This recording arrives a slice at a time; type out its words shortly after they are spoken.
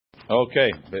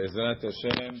Okay, Be'ezrat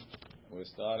Hashem, we're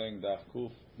starting Daf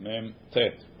Kuf Mem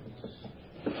Tet.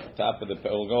 Top of the,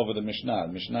 we'll go over the Mishnah.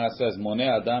 The Mishnah says,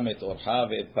 Moneh Adam et orcha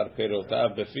ve'et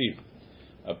parperotav befiv.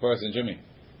 A person, Jimmy,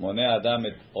 Moneh Adam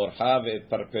et orcha ve'et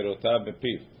parperotav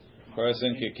befiv.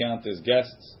 Person can count his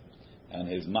guests and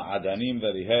his ma'adanim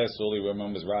that he has. So he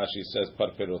remembers Rashi says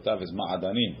parperotav is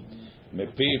ma'adanim.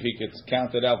 Mepiv, he could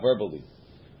count it out verbally.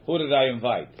 Who did I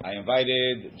invite? I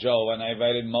invited Joe, and I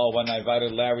invited Mo, and I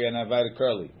invited Larry, and I invited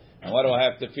Curly. And what do I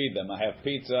have to feed them? I have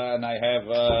pizza, and I have,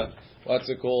 what's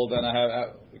it called? And I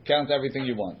have, count everything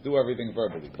you want. Do everything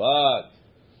verbally. But,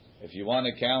 if you want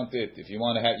to count it, if you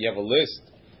want to have, you have a list,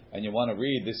 and you want to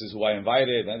read, this is who I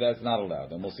invited, and that's not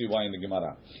allowed. And we'll see why in the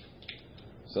Gemara.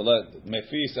 So let,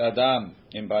 Mefis Adam,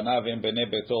 im banav im bnei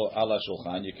beto ala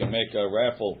shulchan. You can make a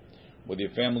raffle with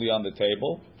your family on the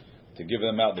table, to give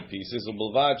them out the pieces.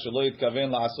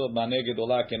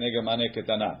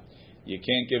 You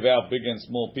can't give out big and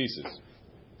small pieces.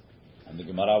 And the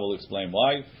Gemara will explain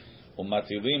why.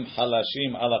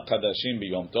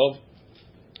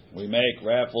 We make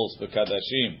raffles for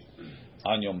kadashim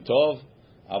on Yom Tov,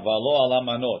 avalo ala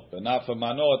manot, but not for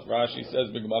manot. Rashi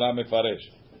says Gemara mefaresh.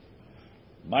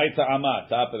 My ta'ama,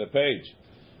 top of the page.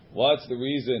 What's the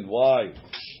reason why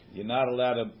you're not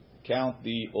allowed to count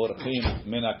the orchim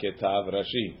min haketav?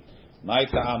 Rashi, my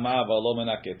ta'ama v'lo min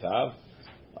haketav.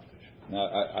 Now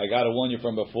I got to warn you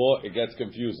from before; it gets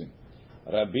confusing.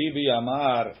 Rabibi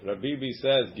Amar, Rabibi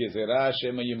says gezerah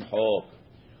shema yimchok.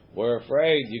 We're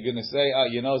afraid you're going to say,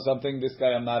 you know something, this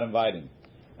guy I'm not inviting,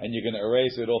 and you're going to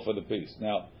erase it off of the piece.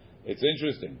 Now it's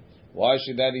interesting. Why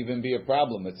should that even be a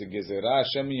problem? It's a gezerah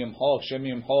shema yimchok. Shema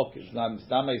yimchok. It's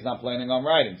not. He's not planning on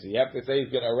writing, so you have to say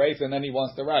he's going to erase, and then he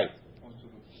wants to write.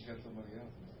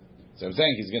 So I'm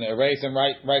saying he's going to erase and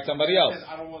write somebody else.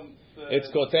 It's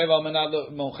kotev al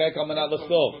menat monchek al menat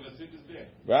l'chtov.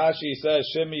 Rashi says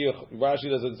shemi. Rashi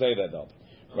doesn't say that though.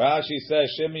 Rashi says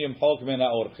shemi yimchok min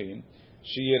ha'orchim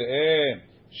sheyireh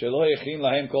shelo yechin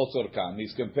lahem kol tzorkan.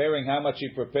 He's comparing how much he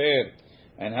prepared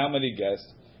and how many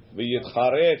guests.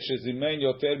 V'yitcharet shezimen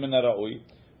yoter min ha'ra'ui.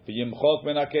 V'yimchok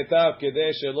min ha'ketav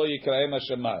kedei shelo yikraem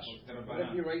ha'shamash. But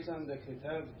if you erase on the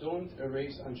ketav, don't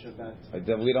erase on Shabbat.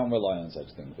 We don't rely on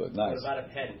such things, but nice. What about a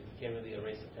pen? You can't really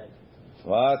erase a pen.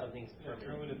 What? Something's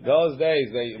permanent. Those days,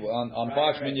 on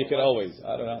parchment you could always.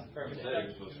 I don't know.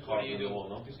 What do you do?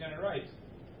 He's going to write.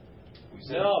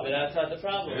 No, but that's not the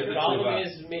problem. The problem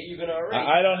is you're going to erase.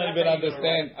 I don't even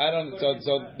understand. I don't.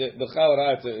 So the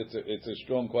Chaura, it's a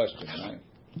strong question, right?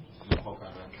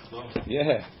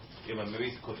 Yeah. Maybe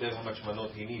he's kotev how much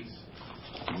manot he needs.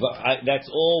 That's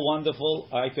all wonderful.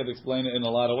 I could explain it in a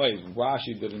lot of ways.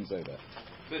 Rashi didn't say that.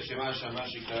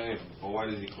 But why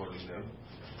does he call it there?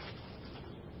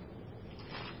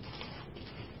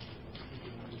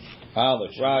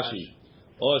 Aleph, Rashi.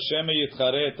 O shema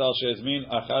yitcharet al shezmin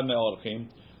achad me'orchim,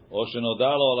 o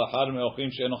shenoda lo al achad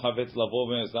me'orchim she'eno chavetz lavo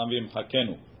ve'ezam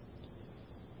v'yimchakenu.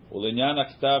 U'linyan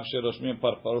haktav sheroshmim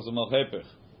parparozim al hepech.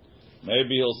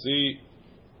 Maybe he'll see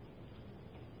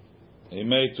he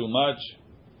made too much.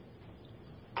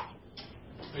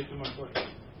 Made too much what?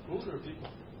 Food or people?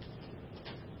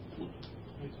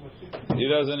 Made too much people. He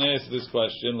doesn't answer this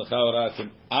question. L'chaura, it's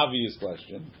an obvious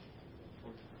question.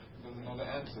 Doesn't know the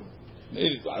answer.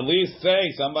 At least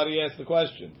say somebody asked the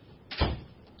question.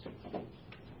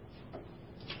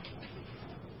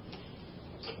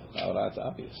 L'chaura, it's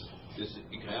obvious. This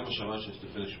Ikrayam Shamash is to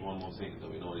finish one more thing that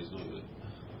we know what he's doing with it.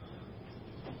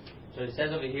 So it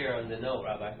says over here on the note,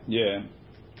 Rabbi. Yeah.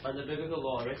 Under biblical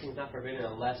law, erasing is not forbidden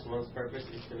unless one's purpose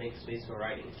is to make space for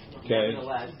writing. Okay.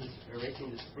 Nevertheless, since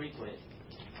erasing is frequent,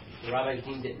 the rabbi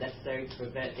deemed it necessary to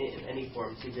prevent it in any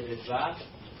form. See the Ritva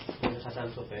and the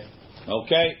Chatam Sofer.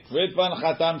 Okay. Ritva and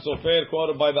Chatam Sofer,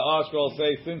 quoted by the Ashkel,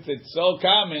 say since it's so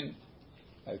common,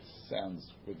 it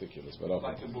sounds ridiculous, but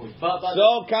okay.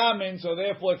 So common, so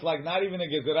therefore it's like not even a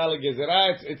gezerah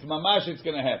it's mamash, it's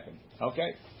going to happen.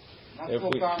 Okay.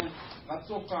 Not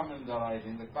so common the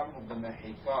writing, the common of the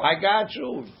mehika. I got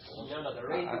you.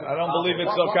 I don't believe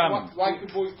it's so common. Why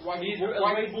kibbutz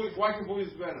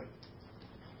is better?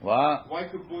 What? Why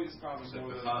kibbutz is common?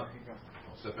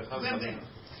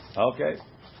 Okay.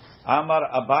 Amar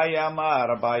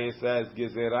Abaye says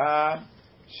gezerah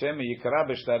shemi yikra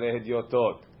b'shtarei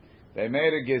hedyotot. They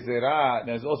made a gezerah.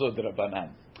 There's also drabanan,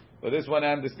 but this one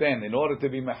I understand. In order to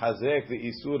be mehazek the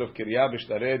isur of kiryah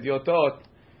b'shtarei hedyotot.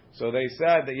 So they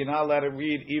said that you're not allowed to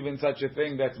read even such a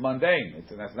thing that's mundane.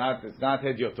 It's not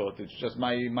hedyotot. It's just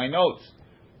my notes.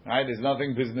 Right? There's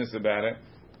nothing business about it.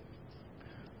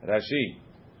 Rashi.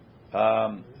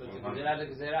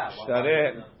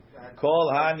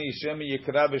 Kol hani shemi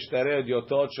yikra b'shtarei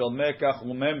yotot shel mekach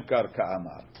u'memkar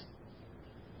ka'amar.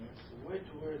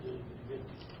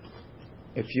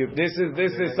 If you this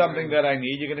is something that I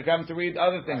need, you're going to come to read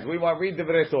other things. We want to read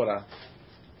Divrei Torah.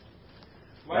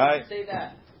 Why Right. did you say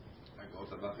that?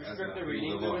 Restrict the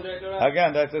reading to the Torah?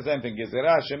 Again, that's the same thing.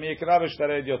 Gezerah shemi yikra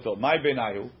b'shtarei yotot. My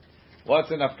benayu.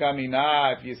 What's an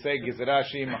afkamina if you say Gezerah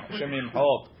shemi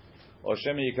imchok or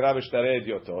shemi yikra b'shtarei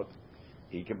yotot?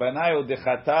 Ikbenayu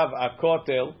dechatav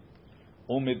akotel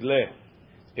umidleh.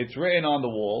 It's written on the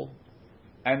wall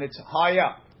and it's high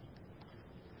up.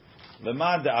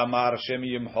 Leman amar shemi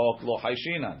yimchok lo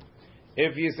hayshinan.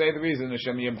 If you say the reason the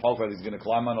shemi yimchok that he's going to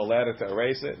climb on a ladder to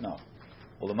erase it, no.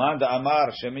 Leman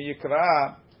amar shemi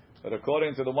yikra, but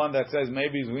according to the one that says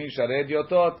maybe he's reading shared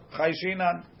yotot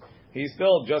hayshinan, he's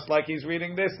still just like he's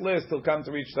reading this list. He'll come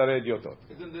to reach shared yotot.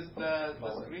 Isn't this the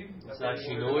screen? It's not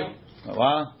shinoi.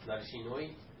 What? It's not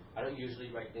shinoi. I don't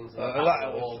usually write things on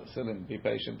the wall. Silan, be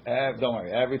patient. Don't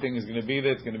worry. Everything is going to be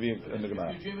there. It's going to be in the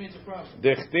Gemara. It's a problem.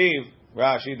 Dechtiv,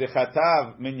 Rashi,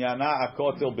 dechatav minyana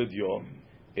akotel bidyo.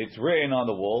 It's written on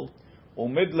the wall.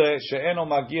 Umidle she'eno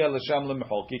magia l'sham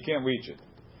lemechok. You can't reach it.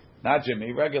 Not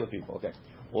Jimmy, regular people. Okay.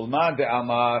 Ulman de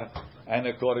amar, and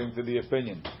according to the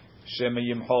opinion, shema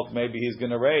yimchok, maybe he's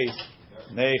going to raise.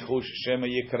 Neichush shema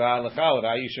yikra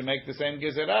l'chaura. You should make the same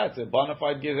gezerah. It's a bona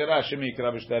fide gezerah. Shema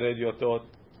yikra b'shtared yotot.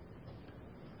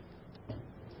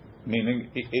 Meaning,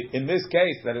 in this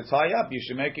case, that it's high up, you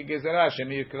should make a gezerah.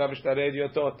 Shemi yikra b'shtared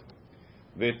yotot.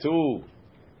 V'tu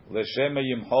l'shema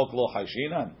yimchok lo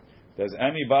hayshinan. Does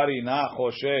anybody not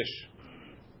choshesh?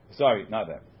 Sorry, not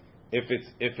that. If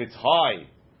it's high,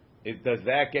 does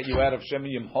that get you out of shema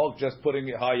yimchok? Just putting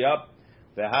it high up.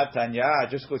 V'hatanya,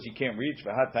 just because you can't reach.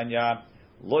 V'hatanya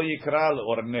lo yikra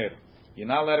l'orner. You're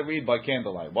not allowed to read by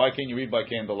candlelight. Why can't you read by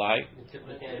candlelight? Tip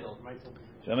the candle.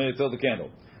 Shema till the candle.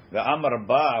 ואמר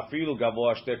בה אפילו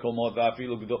גבוה שתי קומות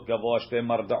ואפילו גבוה שתי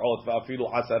מרדעות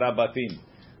ואפילו 10 בתים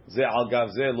זה על גב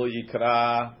זה לא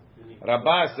יקרא.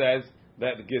 Rabbah says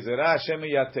that Gezerah Shemi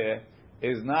Yateh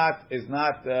is not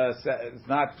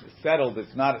settled.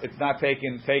 It's not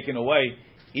taken away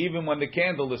even when the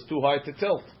candle is too high to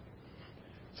tilt.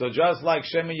 So just like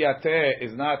Shemi Yateh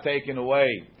is not taken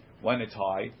away when it's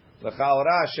high,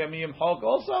 L'chaora Shemi Yimchok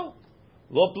also.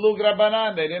 Lo plug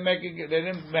Rabbanan. They didn't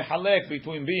mehalek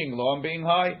between being low and being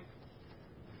high.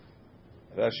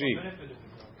 Rashi.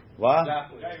 What?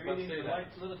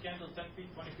 Little candle 10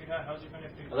 feet, 20 feet high. How's it going to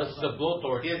Unless it's a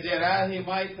blowtorch. Gezerah, he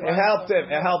might. It helped him.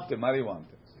 How do you want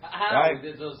it? How? Right?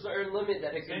 There's a certain limit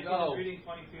that it can Same thing go. as reading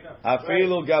 20 feet up.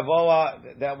 Afilu gavoa.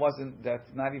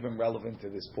 That's not even relevant to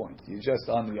this point. You're just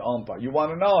on your own part. You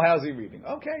want to know how's he reading?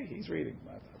 Okay, he's reading.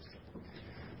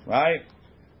 Right?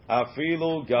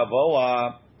 Afilu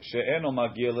gavoa she'eno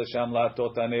magil l'sham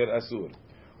la'atot aner asur.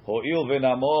 Ho'il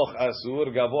v'namoch asur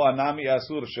gavoa nami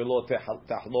asur shelo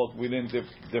tahlok. We didn't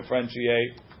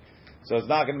differentiate, so it's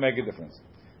not going to make a difference.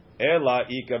 Ela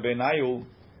ika benayu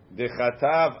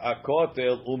dechatav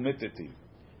akotel umititi.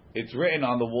 It's written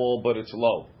on the wall, but it's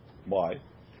low. Why?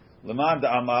 Leman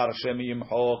da'amar shemi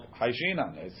yimchok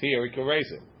hayshinan. It's here. We can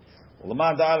erase it.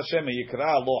 Leman da'ar shemi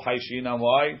yikra lo hayshinan.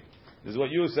 Why? This is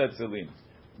what you said, Celine.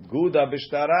 Guda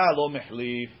b'shtara lo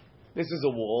mihlif. This is a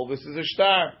wall. This is a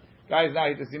shtar. Guys, now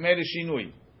he made a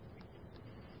shinui.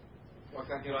 What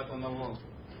can you write on the wall?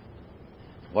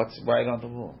 What's right on the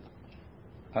wall?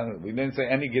 We didn't say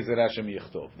any gezerah shemi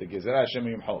yichtov. The gezerah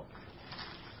shemi yimchok.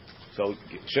 So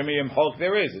shemi yimchok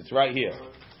there is. It's right here.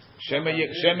 Shemi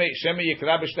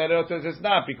yikra b'shtarei yotot. It's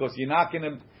not, because you're not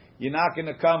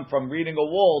gonna come from reading a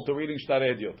wall to reading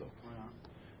shtarei yotot.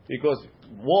 Because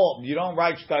wall, you don't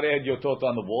write shtarei yotot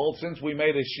on the wall. Since we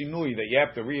made a shinui that you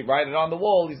have to write it on the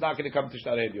wall, he's not going to come to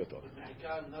shtarei yotot.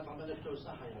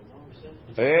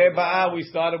 We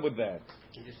started with that.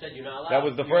 You just said you're not allowed. That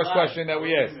was the first question that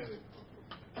we asked.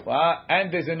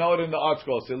 And there's a note in the art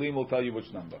scroll. Selim will tell you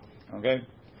which number. Okay?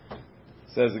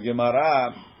 Says the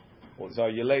Gemara. So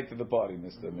you're late to the party,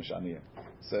 Mr. Mishania.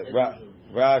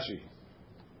 Rashi.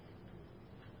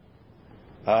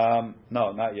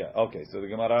 No, not yet. Okay, so the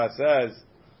Gemara says,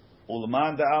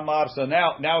 Ulman da Amar. So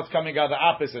now it's coming out the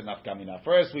opposite nafkamina.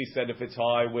 First we said if it's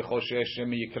high, we choshesh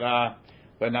shemi yikra,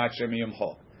 but not shemi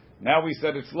yimchok. Now we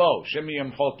said it's low. Shemi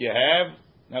yimchok you have.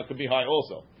 Now it could be high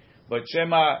also. But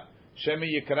shemi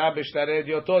yikra b'shtared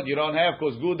yotot you don't have,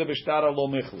 because guda b'shtara lo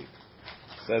michli.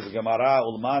 Says the Gemara,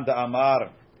 Ulman da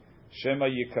Amar, shema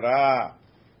yikra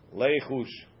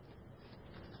leichush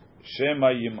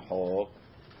shema yimchok.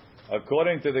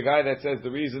 According to the guy that says the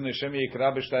reason is Shemi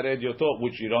Yikra b'shtared yotot,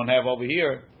 which you don't have over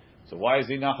here, so why is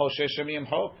he not Hoshesh Shemi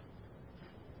Yimchok?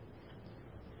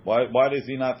 Why does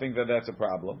he not think that that's a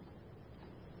problem?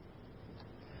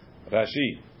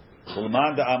 Rashi.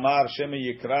 Ulman da amar shema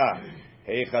yikra.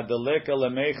 Heicha deleka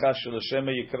lemecha shel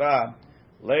shema yikra.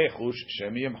 Lechush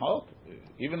shema yimchok.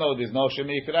 Even though there's no shema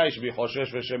yikra, it should be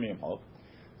choshesh v'shema yimchok.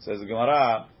 Says the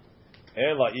Gemara,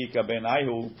 Ela ika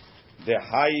benayhu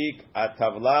dehayik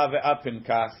atavla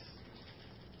ve'apinkas.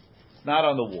 It's not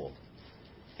on the wall.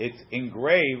 It's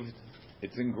engraved.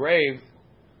 It's engraved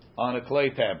on a clay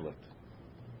tablet.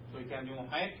 So you can do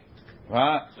muhayk?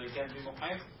 Huh? So you can do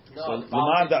muhayk? No, So, the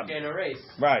problem is Lemanda- you can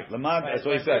erase. Right. Lemanda. Right, That's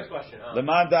what he my said. first question,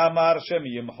 Lemanda amar shem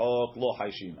yimchok lo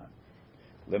chayshinan.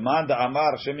 Lemanda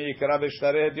amar shem yikra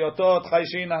b'shtarei diotot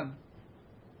chayshinan.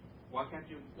 Why can't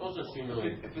you? Those are similar.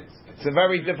 If it's It's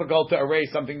very difficult to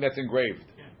erase something that's engraved.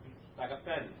 Like a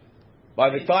pen. By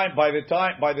the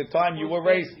time you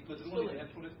erase, you could ruin it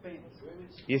and put it paint.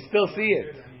 you still see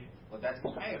it. But that's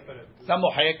muhayk. It's not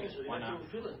muhayk. Why not?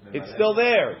 It's still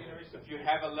there. If you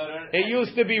have a letter. It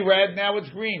used to be red, now it's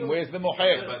green. Where's the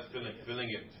muhayk? But filling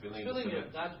it.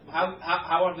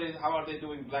 How are they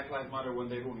doing Black Lives Matter when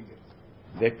they're ruining it?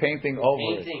 They're painting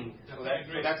over it. Painting. So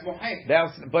that's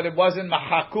muhayk. But it wasn't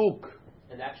mahakuk.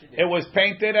 And actually, It was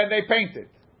painted and they painted.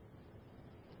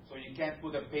 So you can't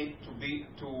put a paint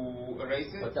to erase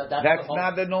it. But that's That's the whole,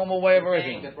 not the normal way of you're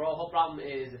saying erasing. the whole problem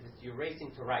is if it's you're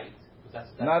racing to write.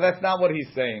 No, that's not what he's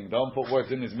saying. Don't put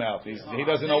words in his mouth. He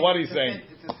doesn't know what he's saying.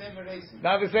 It's the same erasing.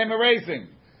 Not the same erasing.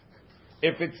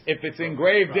 If it's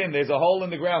engraved in, there's a hole in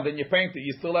the ground, then you paint it.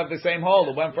 You still have the same hole.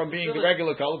 It went from being the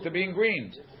regular color to being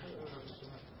green.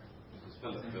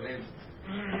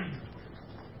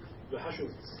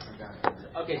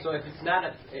 Okay, so if it's not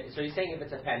so you're saying if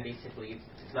it's a pen, basically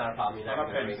it's not a problem. You're not Not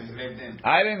a going to pen, erase it's it. engraved in.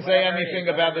 I didn't say Whatever it anything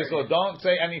is, about this. whatever So it is. don't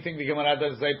say anything the Gemara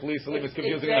doesn't say. Please, Salim, it's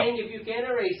confusing It's saying enough. if you can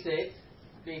erase it,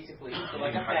 basically, so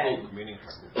like a pen. Meaning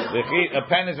hakuk. A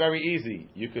pen is very easy.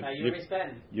 You could You erase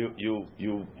pen, you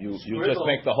just Scribble.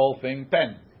 make the whole thing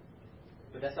pen.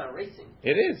 but that's not erasing.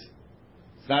 It is.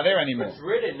 It's not there But anymore. it's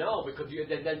written, no, because the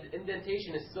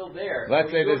indentation is still there. Let's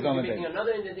What say you're there's doing no is you're making indentation.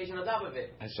 another indentation on top of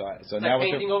it. So It's now like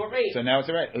it's painting over paint. so now it's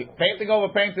alright. Painting over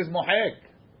paint is mohek.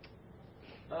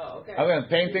 Oh, okay.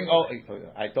 Painting.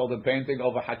 I told him painting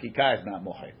over hakika is not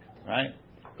mohek, right?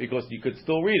 Because you could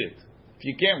still read it. If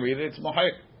you can't read it, it's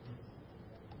mohek.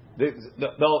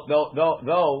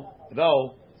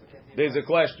 Though, there's a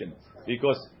question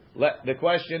because the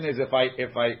question is if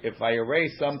I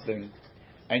erase something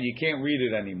and you can't read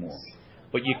it anymore,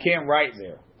 but you can't write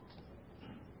there.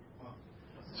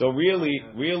 So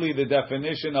really the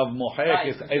definition of mohek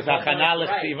is hakana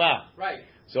l'chtiva. Right.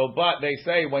 So, but they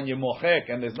say when you mohek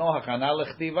and there's no hakana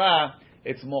l'chtiva,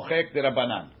 it's mohek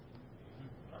derabanan.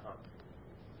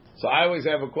 So I always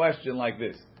have a question like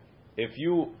this: if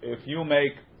you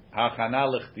make hakana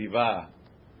l'chtiva,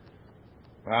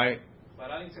 right?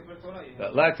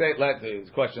 Let's say it's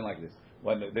a question like this: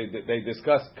 when they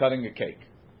discuss cutting a cake,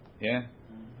 yeah,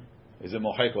 is it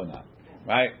mohek or not,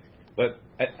 right? But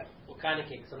What kind of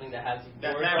cake? Something that has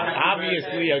That's words not on it?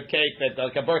 obviously a cake that's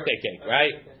like a birthday cake,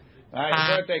 right? Right,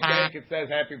 a birthday cake. It says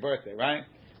 "Happy Birthday," right?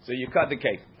 So you cut the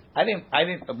cake. I didn't.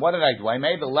 What did I do? I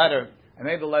made the letter. I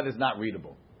made the letters not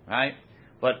readable, right?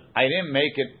 But I didn't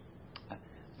make it.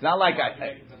 It's not like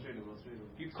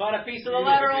You cut a piece of the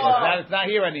letter off. it's not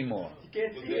here anymore, You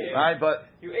can't see it. right? But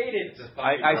You ate it.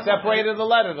 I separated the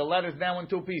letter. The letter's now in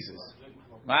two pieces,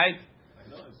 right?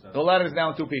 The letter's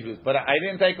now in two pieces. But I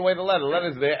didn't take away the letter. The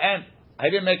letter's there, and I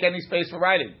didn't make any space for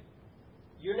writing.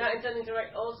 You're not intending to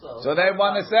write also. So they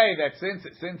want to say that since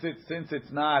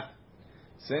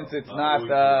it's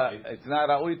not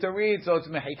ra'ui to read, so it's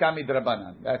mehika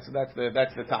midrabanan. That's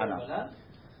the tana.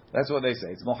 That's what they say.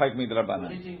 It's mohek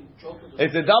midrabanan.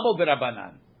 It's a double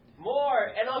drabanan. More,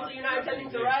 and also you're not intending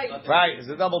to write. Right? It's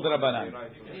a double drabanan.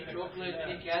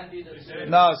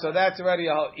 No, so that's already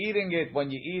a whole. Eating it when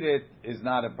you eat it is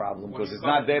not a problem because it's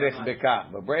not derech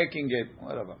beka. But breaking it,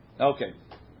 whatever. Okay.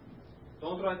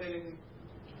 Don't write anything.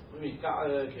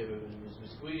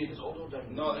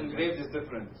 No, engraved is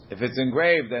different. If it's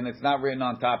engraved, then it's not written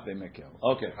on top. They make it.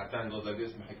 Okay.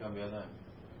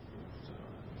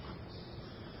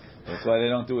 That's why they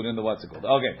don't do it in the what's it called.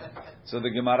 Okay. So the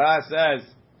Gemara says.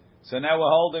 So now we're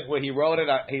holding where he wrote it.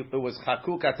 It was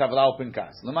Hakuk atavla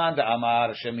pinkas. Lemanda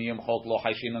amar shemiyim chok lo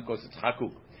haishin because it's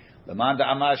Hakuk. Lemanda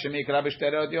amar shemikra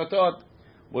b'shterei odiotot.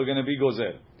 We're going to be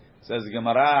gozer. Says the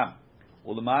Gemara.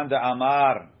 Ulemanda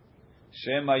amar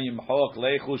shema yimchok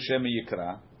leichu shema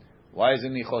yikra. Why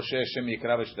isn't he choshesh shema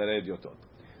yikra b'shterei odiotot?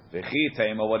 V'chi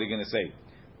teima. What are you going to say?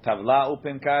 Tavla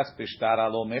upinkas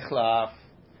b'shtara lo mechlaf.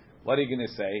 What are you going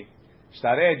to say?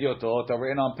 Shtarei Diotot are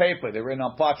written on paper. They're written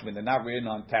on parchment. They're not written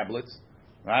on tablets,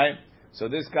 right? So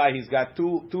this guy, he's got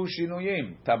two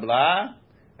shinuyim, tabla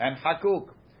and hakuk.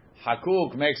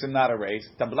 Hakuk makes him not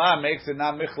erased. Tabla makes it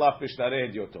not michlaf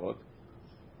b'shtarei hedyotot.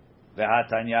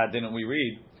 Ve'hatanya, didn't we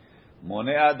read?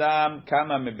 Moneh adam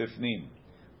kama mibifnim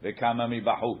ve'kama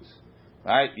mibahutz.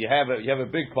 Right? You have a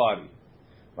big party.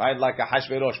 Right? Like a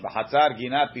Hashverosh. B'chatzar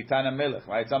ginat bitan melech.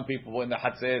 Right? Some people were in the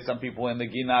Hatzeh, some people were in the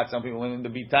ginat, some people were in the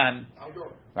bitan.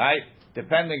 Right?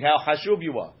 Depending how chashuv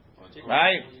you are.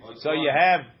 Right? So you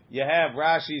have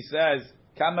Rashi says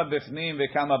kama bifnim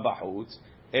ve'kama bahutz.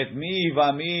 Et mi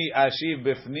vami ashiv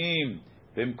bifnim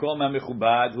bimkom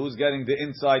hamichubad. Who's getting the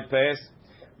inside pass?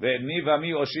 Ve'et mi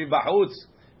vami oshiv bahutz.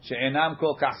 She'enam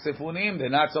kol kach sefunim. They're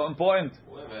not so important.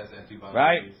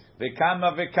 Right?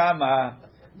 Ve'kama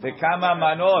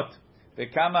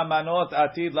manot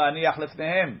atid la'aniach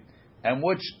lefnehem. And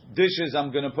which dishes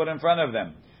I'm going to put in front of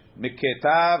them?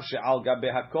 Miketav she'al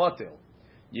gabe hakotel.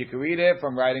 You can read it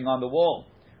from writing on the wall.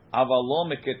 Avalo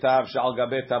miketav she'al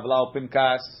gabe tavla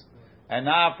upinkas. And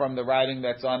not from the writing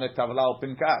that's on the tavla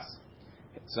upinkas.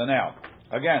 So now,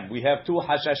 again, we have two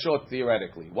hashashot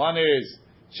theoretically. One is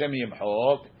Shemi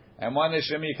Yimchok, and one is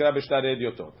Shemi Yikra B'shtarei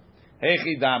Hedyotot.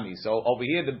 Hechidami. So over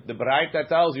here, the Baraita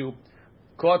tells you,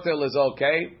 Kotel is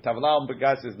okay, Tavla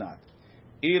Upinkas is not.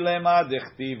 Ilema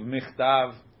dechtiv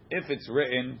michtav. If it's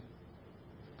written,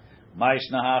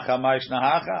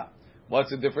 Ma'ishnahacha. What's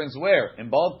the difference where? In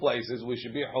both places, we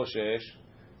should be Hoshesh,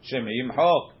 Shemi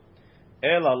Yimchok.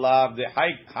 Elalav de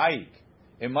haik.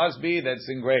 It must be that it's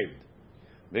engraved.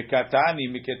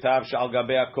 V'katani miketav shal gabe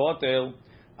hakotel,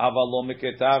 avalo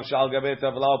miketav shal gabe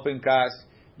tavla upinkas.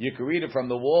 You can read it from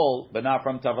the wall, but not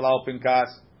from tavla upinkas.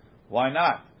 Why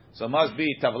not? So it must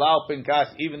be tavla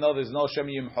upinkas, even though there's no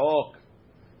Shemi Yimchok,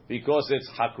 because it's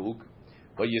hakuk.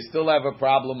 But you still have a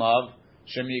problem of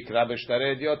Shemi Yikra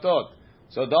B'shtarei Hedyotot.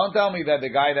 So don't tell me that the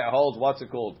guy that holds, what's it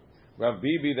called? Rav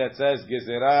Bibi that says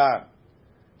gezerah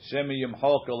Shemi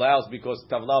Yimchok allows because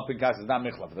Tavla Pinkas is not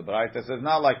Michlaf. The Baraita says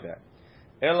not like that.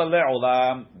 Ela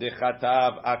le'olam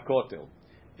dechatav akotel.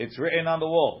 It's written on the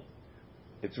wall.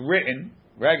 It's written,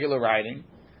 regular writing,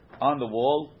 on the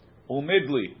wall,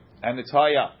 umidli, and it's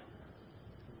high up.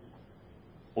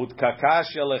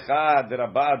 Utkakash yalecha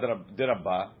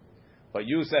dirabba. But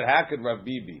you said, how could Rav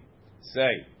Bibi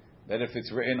say that if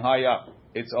it's written high up,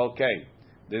 it's okay?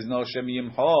 There's no Shemi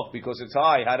Yimchok because it's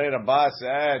high. Hare Rabbah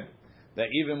said that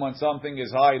even when something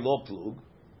is high, lo plug.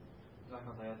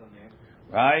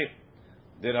 Right?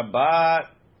 The Rabbah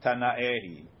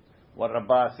Tanaehi. What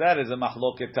Rabbah said is a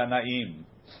machloket Tanaim.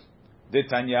 The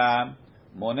Tanya,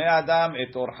 Moneh Adam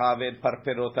et orchav et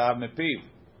parperotav mepiv.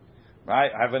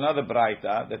 Right? I have another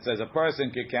Braita that says a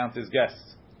person can count his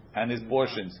guests and his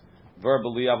portions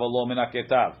verbally avalo min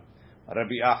haketav.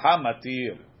 Rabbi Aha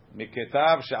matir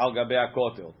miketav she'al gabe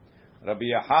hakotel.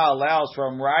 Rabbi Aha allows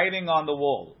from writing on the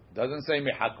wall. Doesn't say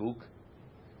mehakuk.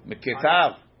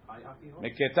 Miketav.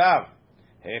 Miketav.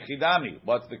 Hechidami.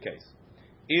 What's the case?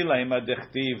 Ilaima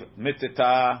dechtiv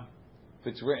mitita. If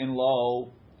it's written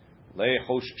low,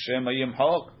 lechush shema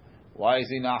yimchok. Why is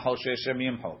he not hoshe shema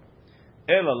yimchok?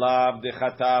 Elalav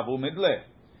dechatav umidle.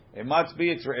 It must be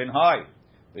it's written high.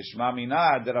 V'shma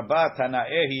mina derabba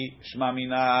tanaehi shma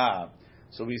mina.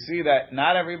 So we see that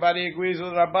not everybody agrees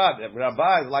with Rabbah.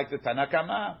 Rabbah is like the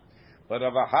Tanakama. But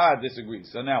Rav Aha disagrees.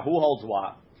 So now, who holds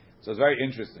what? So it's very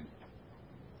interesting.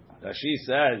 Rashi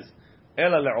says,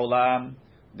 "Ela le'olam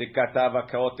dikatav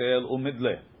hakotel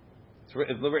umidle." It's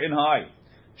written high.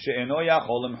 She'eno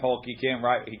yachol imchok. He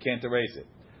can't erase it.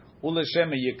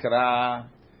 U'leshem yikra.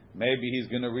 Maybe he's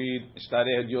going to read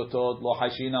Shtarei Hedyotot lo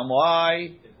hashina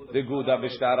moai deguda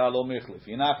b'shtara lo michlif.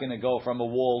 You're not going to go from a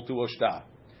wall to a shtar.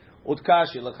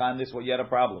 Utkashi lechan. This is what you had a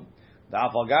problem. The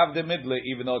afalgav de midle,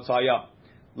 even though it's high up.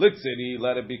 Litziri,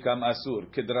 let it become asur.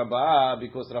 Kid Rabbah,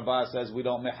 because Rabbah says we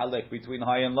don't mehalek between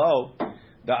high and low.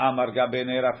 The amar gabe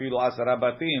neir afilu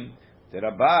asarabatim. The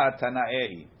Rabbah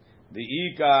tanaehi. The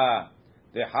ika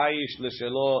the hayish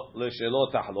l'shelo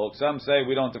tahlok. Some say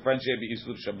we don't differentiate be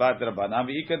isur Shabbat Rabbanan.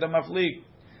 The ika the maflik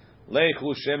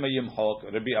leichu shema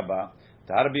yimchok Rabbi Abba.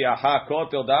 Tarbi aha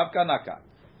kotel davka nakat.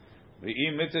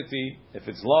 V'im mitzati. If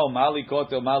it's low, mali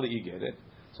kotel mali igeret.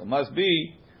 So it must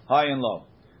be high and low.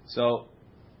 So.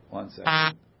 One second.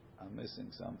 I'm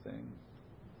missing something.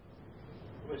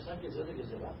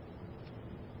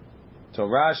 So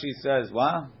Rashi says,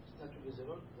 what?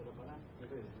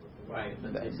 Right,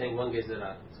 but they're saying one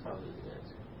gezerah. It's probably the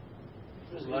answer.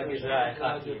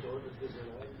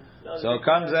 So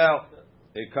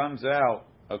it comes out,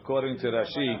 according to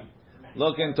Rashi.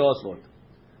 Look in Tosfot.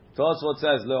 Tosfot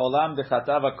says, Le'olam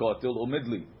dechatav hakotel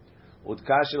umidli.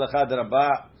 Utkashi lachad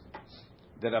rabah.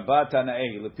 The Rabbah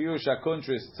Tanaei, Lepirush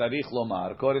HaKuntris Tzarich Lomar,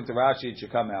 according to Rashi, it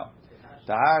should come out.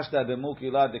 Tahashta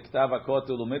Demukila Diktav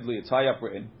HaKotel Umidli, it's high up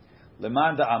written.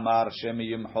 Lemanda Amar Shemi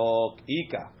Yimchok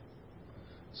Ika.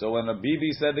 So when a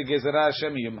Bibi said the Gezerah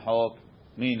Shemi Yimchok,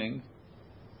 meaning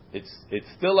it's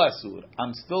still Asur.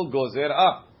 I'm still Gozer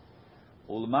up.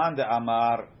 Ulmanda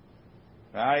Amar,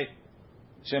 right?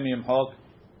 Shemi Yimchok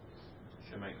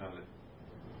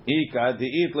Ika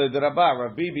Di'itle de Rabba.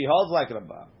 Bibi holds like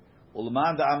Rabba.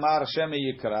 Ulmanda Amar Shemi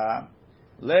Yikra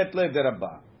Letle de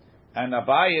Rabba. And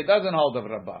Abaye doesn't hold of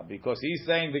Rabba because he's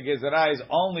saying the Gezerah is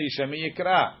only Shemi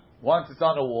Yikra. Once it's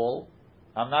on the wall,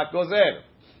 I'm not Gozer.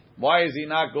 Why is he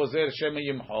not Gozer Shemi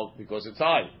Yimchok? Because it's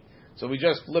high. So we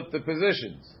just flip the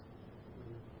positions.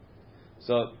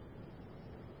 So,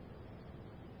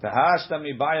 Tahashta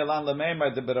mi bayalan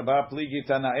lemema de beraba pligi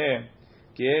tanae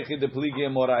ki echi de pligi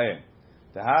morae.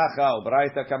 Tahacha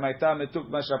ubraita kamaita metuk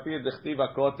mashapir dechtiv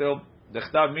akotel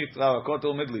dechtav mitra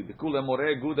akotel midli dekule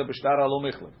more guda b'shtara lo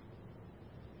michle.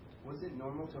 Was it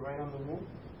normal to write on the wall?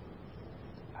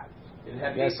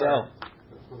 I guess so.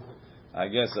 I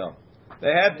guess so.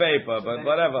 They had paper, but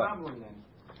whatever.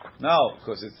 No,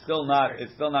 because it's still not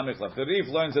michlaf. The Rif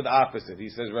learns it the opposite. He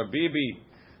says Rabibi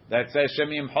that says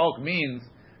Shemi Yimchok means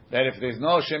that if there's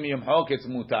no Shemi Yimchok, it's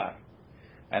mutar.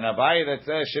 And Abaye that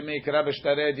says Shemi Yikra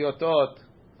b'shtarei diotot,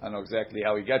 I don't know exactly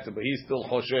how he gets it, but he's still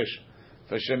choshesh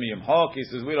for Shemi Yimchok. He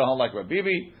says we don't hold like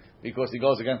Rabibi because he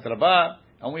goes against Rabbah,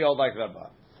 and we hold like Rabbah.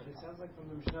 But it sounds like from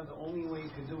the Mishnah, the only way you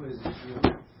can do it is if you're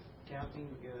counting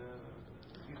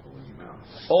people in your mouth.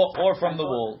 Or from the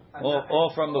wall. Or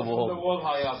from the wall. The wall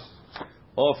high up.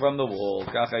 Or from the wall.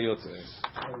 Kacha yotzeh.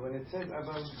 When it says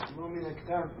about Mumin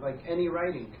Aktav, like any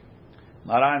writing.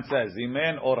 Maran says,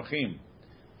 Zimen orchim.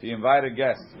 If you invite a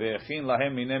guest, ve'echin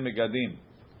lahem mineh megadim.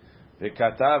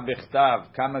 Ve'katav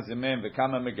b'chtav kama zimen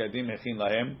ve'kama megadim echin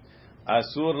lahem.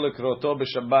 Asur lekroto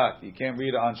b'Shabbat. You can't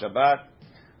read it on Shabbat.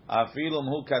 Afilum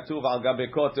hu katuv al gabe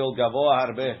kotel gavoa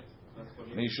harbe.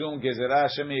 Mishum gezerah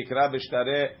Shemi Yikra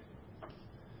b'shtarei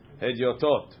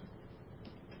hedyotot.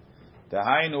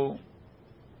 Dahainu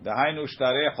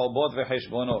shtarei chobot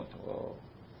v'cheshbonot.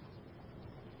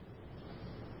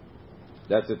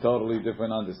 That's a totally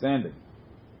different understanding.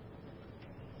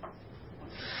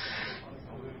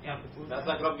 That's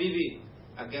like Rabbibi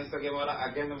against the Gemara,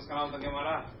 against the Miskanah of the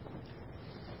Gemara.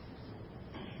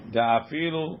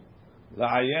 Da'afilu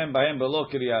la'ayem b'hem b'lo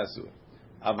kriya asur.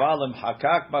 Aval im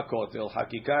hakak b'kotel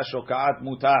hakika shokaat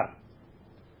mutar.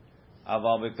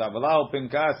 Aval b'tavla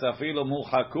u'pinkas afilu mu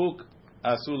hakuk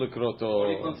asur lekroto. What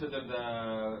do you consider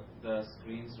the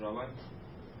screens, Rabbi?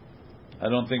 I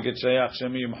don't think it's shayach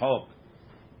Shemi Yimchok.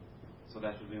 So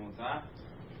that should be mutar.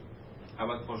 How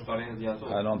about for Shtarei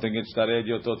Diotot? I don't think it's Shtarei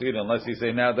Diotot either, unless you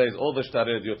say nowadays all the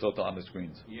Shtarei Diotot are on the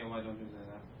screens. Yeah, why don't you say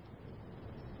that?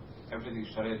 Everything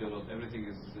is Shtarei Diotot. Everything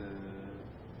is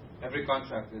every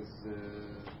contract is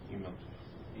email.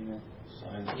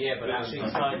 Yeah, but actually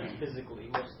signed physically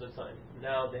most of the time.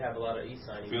 Now they have a lot of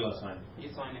e-signing. Field sign.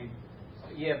 E-signing.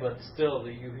 Yeah, but still,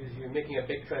 you're making a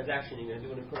big transaction. You're going to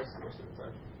do it in person most of the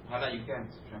time. How that you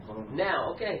can't. Now,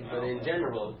 okay, but in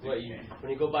general, when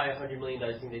you go buy $100 million,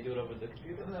 you think they do it over the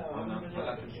computer?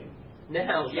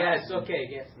 Now, yes, okay,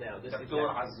 yes, now. This is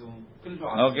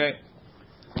Okay.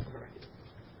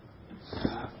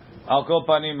 Al kol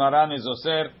panim Maran is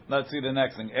oser. Let's see the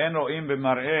next thing. En ro'im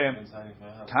b'mar'eh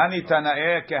hani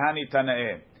tana'eh kehani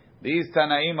tana'eh. These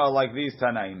Tanaim are like these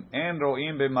Tanaim. En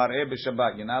ro'im b'mar'eh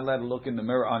b'Shabbat. You're not allowed to look in the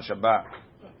mirror on Shabbat.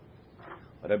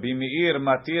 Rabbi Meir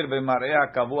matir b'mar'eh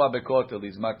hakavua bekotel.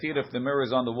 He's matir if the mirror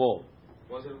is on the wall.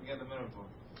 What's it get the mirror for?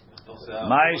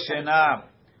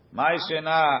 Mai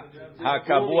shena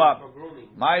hakavua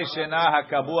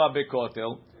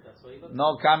bekotel.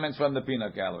 No comments from the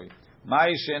peanut gallery.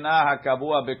 Mai shena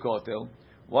hakavua bekotel.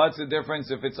 What's the difference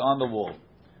if it's on the wall?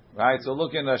 Right. So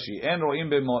look in Rashi. En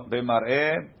ro'im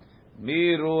b'mar'eh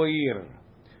miruir.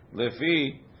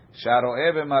 Lefi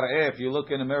sharo'eh b'mar'eh. If you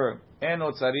look in the mirror.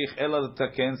 Eno tzarich ela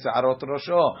l'taken se'arot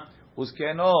rosho.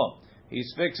 Uskeno.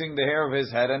 He's fixing the hair of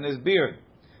his head and his beard.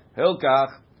 Hilkach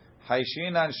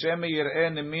haishinan shemi yir'eh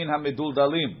nimin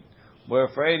hamiduldalim. We're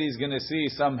afraid he's going to see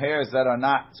some hairs that are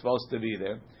not supposed to be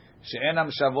there. She'enam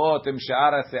shavot im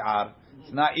she'ara se'ar.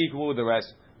 It's not equal with the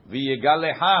rest.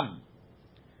 V'yigaleham.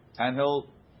 And he'll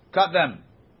cut them.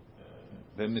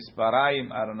 The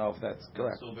misparayim. I don't know if that's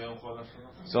correct.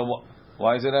 So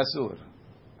why is it asur?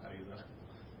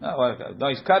 No,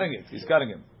 he's cutting it. He's cutting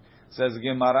it. Says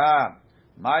Gemara,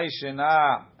 Mai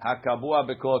shena hakabua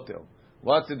bekotel.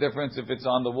 What's the difference if it's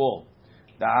on the wall?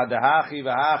 The adahachi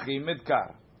v'hachi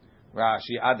midkar.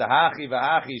 Rashi adahachi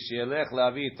v'hachi she'elech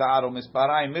lavi ta'ar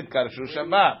u'misparayim midkar shu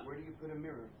Shabbat. Where do you put a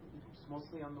mirror? It's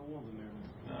mostly on the wall, the mirror.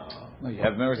 No, you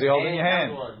have mirrors you hold in your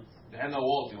hand. They had no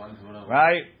walls. You wanted to know.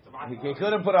 Right? He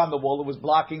couldn't put it on the wall. It was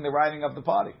blocking the writing of the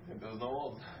party. There was no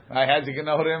walls. Right? How's he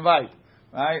gonna know who to invite?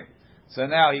 Right? So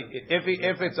now, if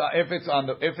it's on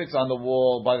the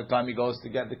wall, by the time he goes to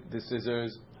get the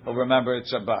scissors, he'll remember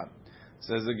it's Shabbat.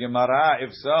 Says the Gemara,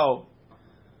 if so,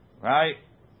 right?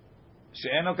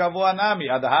 She'eno kavua nami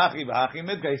adahachi v'hachi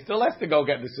midka. He still has to go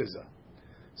get the scissor,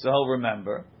 so he'll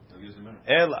remember.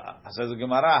 Ela says the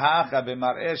Gemara, hacha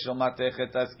b'mar'eh shel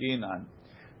matechet askinan.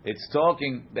 It's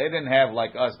talking. They didn't have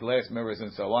like us glass mirrors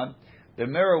and so on. The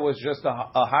mirror was just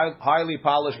a highly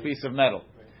polished piece of metal,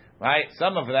 right?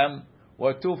 Some of them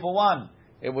were 2 for 1.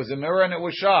 It was a mirror and it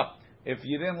was sharp. If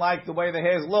you didn't like the way the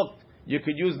hairs looked, you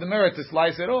could use the mirror to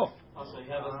slice it off.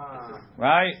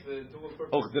 Right?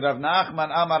 Uchd Rav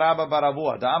Nachman Amar Rabba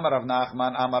Baravua. The Amar Rav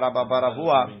Nachman Amar Rabba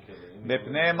Baravua.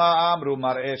 Mepnei ma amru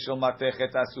mar'eh shel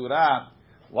matechet asura.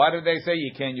 Why did they say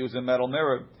you can't use a metal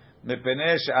mirror?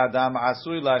 Mepnei she'adam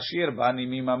asui lashir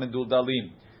b'animim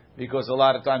ha'medudalim. Because a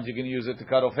lot of times you're going to use it to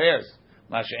cut off hairs.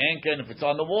 Masha'enken, if it's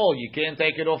on the wall, you can't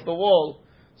take it off the wall,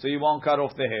 so you won't cut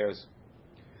off the hairs.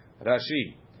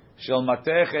 Rashi. Shel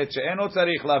matechet she'eno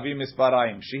tzarich lavi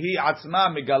misparayim. Shehi atzma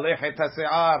megalechet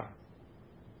ha'se'ar.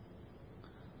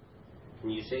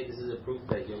 Can you say this is a proof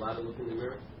that you're allowed to look in the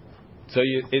mirror? So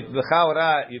the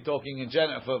chaura, you're talking in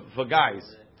general for guys.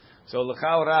 So the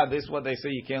chaura, this is what they say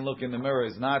you can't look in the mirror,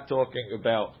 is not talking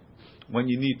about when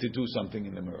you need to do something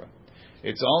in the mirror.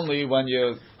 It's only when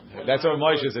you. That's what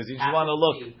Moshe says. You just want to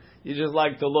look. You just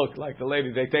like to look like the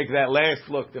ladies. They take that last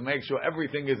look to make sure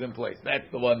everything is in place. That's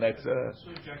the one that's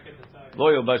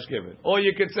loyal bashkivit. Or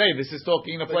you could say this is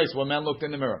talking in a place where men looked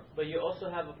in the mirror. But you also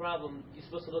have a problem. You're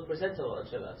supposed to look presentable on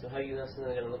Shabbat. So how are you not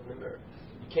going to look in the mirror?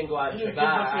 You can't go out of Shabbat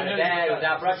out of bed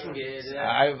without brushing it.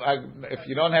 If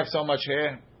you don't have so much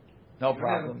hair, no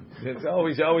problem. It's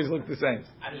always look the same.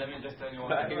 And let me just tell you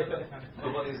one thing.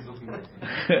 Nobody's looking at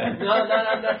No,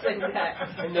 I'm not saying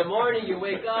that. In the morning you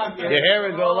wake up, your hair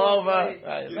is all over.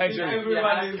 Make sure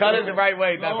cut it the right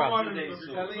way. No problem.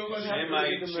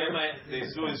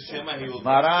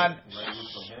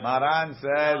 Maran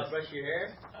says. Brush your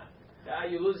hair.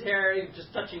 You lose hair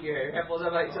just touching your hair. Hair falls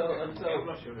out until.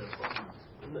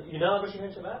 You know how to brush your hair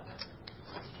in Shabbat?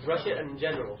 Brush it in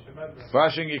general.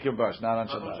 Brushing you can brush, not on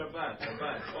Shabbat.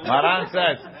 Maran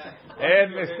says,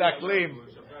 "En mistaklim."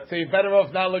 So you're better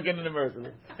off not looking in the mirror.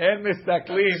 En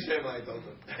mistaklim.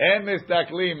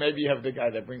 Maybe you have the guy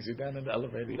that brings you down in the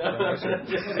elevator.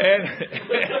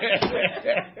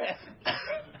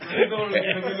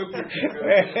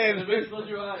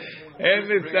 En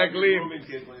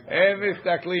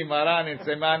mistaklim. Maran in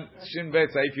Seman Shin Bet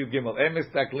Saif Yud Gimel. En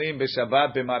mistaklim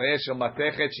b'Shabbat b'mar'eh shel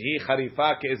matechet shehi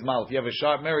charifa ke'izmal. If you have a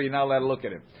sharp mirror, you're not allowed to look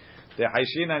at it.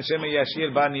 Te'hayshin anshem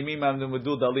yashir ba'nimim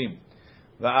ha'medudalim.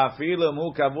 Va'afilu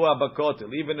mu kavua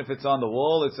b'kotel. Even if it's on the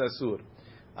wall, it's asur.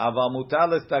 Aval mutar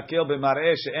l'stakel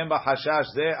b'mar'eh she'en b'chashash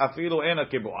zeh afilu ena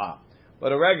kibu'ah.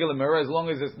 But a regular mirror, as long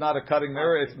as it's not a cutting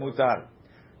mirror, it's mutar.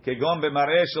 Kegon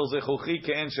b'mar'eh shel zechuchi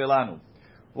ke'en shelanu.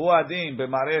 Hu adin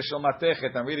b'mar'eh shel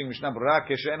matechet. I'm reading Mishnah Berurah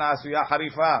keshe'en asuya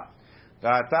harifa.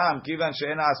 V'atam kivan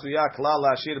she'en asuya klal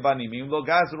la'ashir b'nimim lo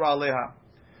gazru aleha.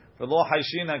 V'lo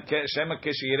hayshin shema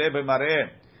keshireh b'mar'eh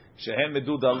she'en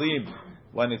medudalim.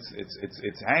 When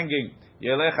it's hanging,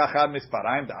 yelech achad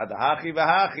misparayim adahachi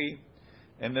v'hachi.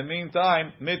 In the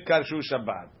meantime, mid karshu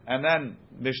Shabbat, and then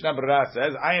Mishnah Berurah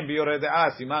says, "Ayin biyoreh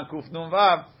de'ah siman kuf nun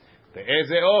vav."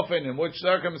 Be'eze ofen, in which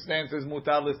circumstances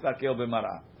mutar l'stakel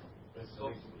b'mar'ah. The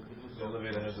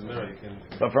elevator has a mirror. You can.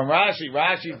 But from Rashi,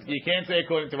 you can't say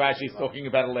according to Rashi he's talking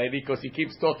about a lady because he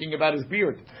keeps talking about his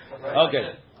beard.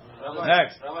 Okay,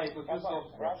 next. Rabbi,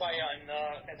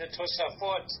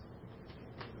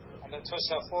 in the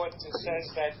Tosafot, it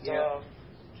says that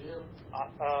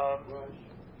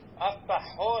No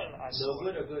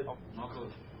good or good?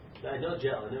 I know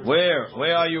gel.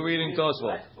 Where are you reading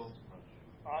Tosfot?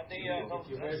 On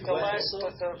the last,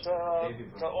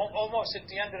 almost at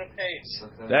the end of the page.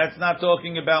 That's not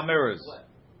talking about mirrors.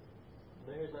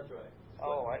 Mirror's not dry.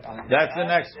 That's the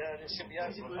next.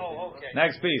 Okay.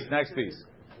 Next piece.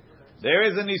 There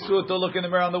is an issue to look in the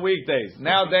mirror on the weekdays.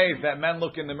 Nowadays, that men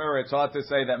look in the mirror, it's hard to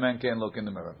say that men can't look in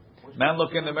the mirror. Men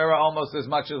look in the mirror almost as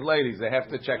much as ladies. They have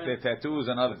to check their tattoos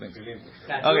and other things. Okay.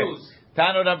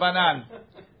 Tanu Rabbanan.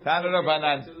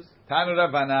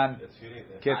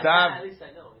 Ketav.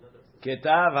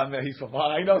 He's from.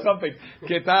 I know something.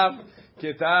 Ketav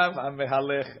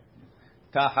hamehalech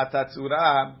tachat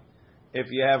hatzura.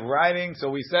 If you have writing, so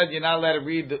we said you're not allowed to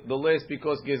read the list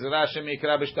because Gizra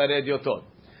Shemikra b'shtared yotot.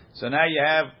 So now you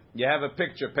have a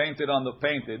picture painted,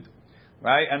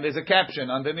 right? And there's a caption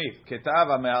underneath. Ketav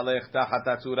hamehalech tachat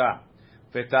hatzura.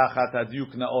 Vetachat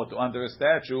hadyuk naot. Under a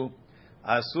statue,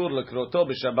 Asur lekroto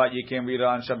b'Shabbat. You can't read it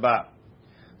on Shabbat.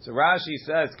 So Rashi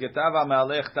says, Ketav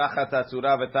HaMelech tachat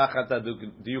hatzura v'tachat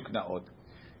hadiuk naot.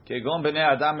 Kegon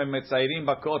b'nei adam metzayrim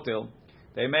bakotel.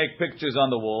 They make pictures on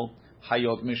the wall.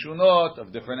 Hayot mishunot,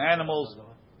 of different animals.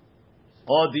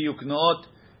 Or diuk naot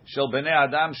shel b'nei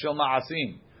adam shel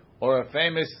ma'asim. Or a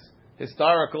famous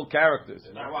historical characters.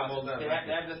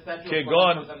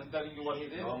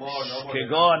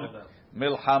 Kegon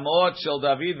milhamot shel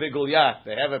David v'Goliath.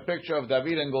 They have a picture of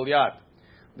David and Goliath.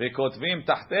 V'kotvim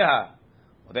tachteha.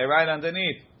 They write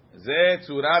underneath, Ze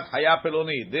tzurat haya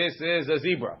peloni. This is a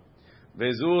zebra.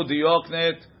 Vezu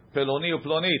dioknet peloni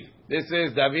uplonit. This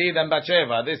is David and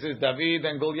Bathsheba. This is David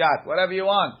and Goliath. Whatever you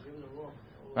want,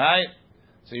 right?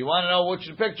 So you want to know which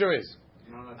the picture is.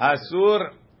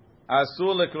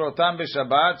 Asur lekrotam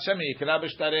b'Shabbat. Shemi ikra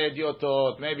b'shtarei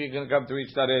ediotot. Maybe you can come to reach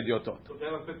shtarei ediotot. So if you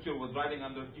have a picture with writing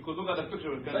under, you could look at the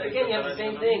picture. But again, you have the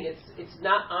same thing. It's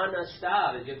not on a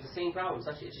shtar. You have the same problem. It's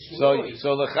a shinoi.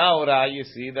 So l'chaora, you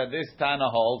see that this Tana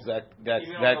holds that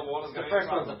the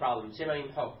first one's the problem. Shema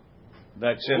yimchok.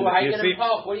 That Well, how are you you going see. to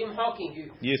poke? What are you poking?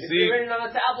 You If see- you're written on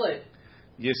a tablet.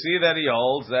 You see that he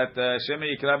holds that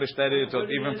Shemi Yikra b'Shtarei Ediotot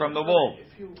even from the wall.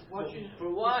 If you watch it, For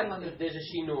what? If there's a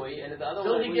shinoi, and the other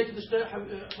till one. he gets to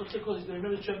the what's it called? He's going to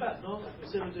remember Shabbat, no? Like we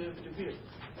said with the beard.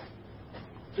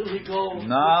 Till he goes.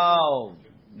 No,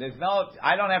 there's no.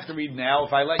 I don't have to read now.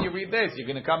 If I let you read this, you're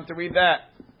going to come to read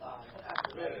that.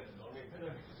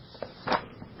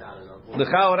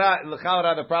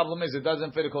 L'chaora, the problem is it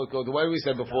doesn't fit the way we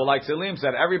said before. Like Salim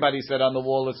said, everybody said on the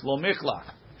wall it's lo michlach,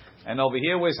 and over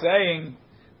here we're saying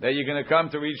that you're going to come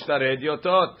to reach shtarei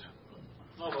ediotot.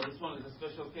 No, but this one is a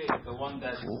special case. The one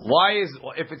that. Why is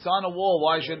if it's on a wall?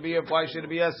 Why should it be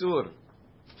asur?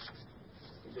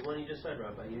 The one you just read,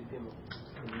 Rabbi.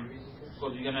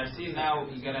 Because you're gonna see now,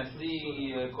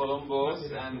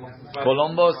 Columbus and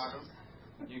Columbus.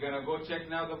 You're gonna go check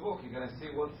now the book. You're gonna see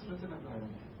what's written about him.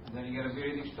 Then you're gonna be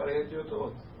reading Shtarei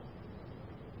Ediotot.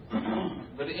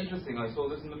 Very interesting. I saw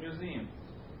this in the museum.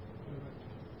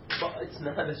 But it's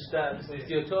not a shtar. It's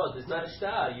diotot. It's not a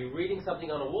shtar. You're reading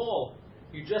something on a wall.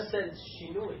 You just said it's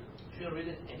shinui.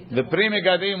 The Pri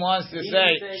Megadim wants to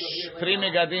say, Pri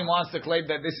Megadim wants to claim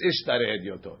that this is Shtarei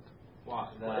Ediotot. Wow.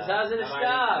 How's it a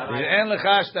shtar?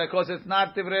 Because it's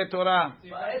not Divrei Torah.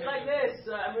 It's like this.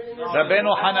 I'm reading this.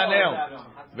 Rabbeinu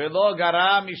Hananel. Velo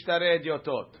gara mishtarei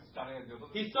ediotot.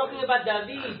 He's talking about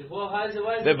David. Well,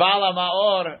 The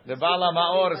Bala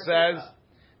Maor says,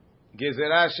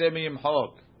 Gezerah Shemi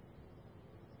Yimchok.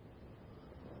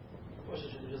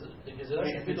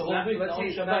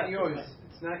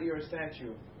 It's not your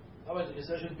statue. How about the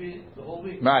Gezerah should be the whole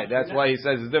week? Right, that's why he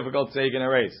says it's difficult to say you can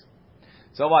erase.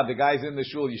 So what? The guys in the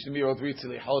shul, you shouldn't be able to read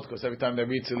Tzilichot because every time they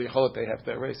read Tzilichot, they have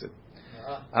to erase it.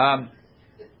 You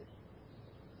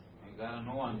gotta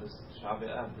know on this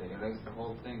Shabbat, they erased the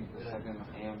whole thing. The second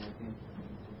Hayam Yatim.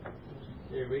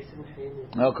 You're erasing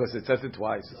the No, because it says it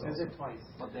twice. It says it twice.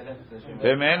 But they left the Shabbat.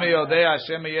 V'me'enu yodei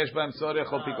Hashem yesh b'hem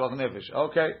tzorech o pikuach nefesh.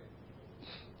 Okay.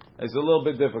 It's a little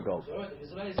bit difficult.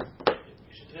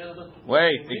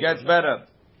 Wait, it gets better.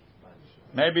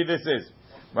 Maybe this is.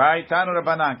 Right? Tanu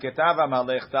Rabbanan. Ketav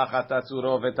HaMelech tachat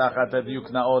atzuro v'tachat hadiuk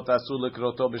naot asur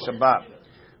lekroto b'Shabbat.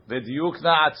 V'diuk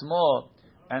na atzmo,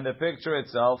 and the picture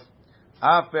itself,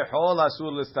 af bechol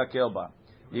asur l'stakel ba.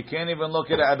 You can't even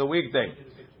look at it at the weekday.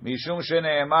 Mishum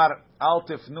shene'emar al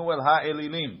tifnu el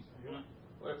ha'elilim.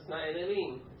 Well, it's not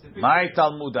Elohim.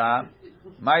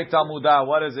 My Talmudah,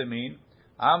 what does it mean?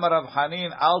 Amar Rav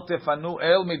Hanin al tefanu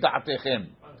el mida'atechem.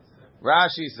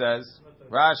 Rashi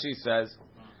says,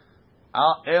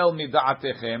 el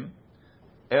mida'atechem,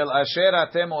 el asher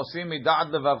atem osim mida'at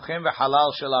levavchem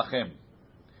v'halal shelachem.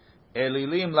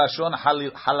 Elilim lashon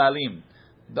halalim.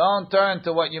 Don't turn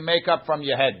to what you make up from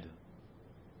your head.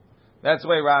 That's the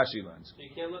way Rashi learns. So you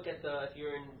can't look at if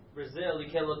you're in Brazil, you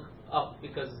can't look up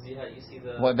because you see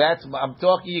the. Well, I'm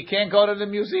talking. You can't go to the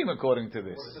museum according to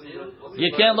this.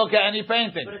 You can't look at any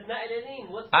painting. But it's not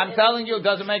Elohim. I'm telling you, it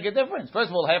doesn't make a difference. First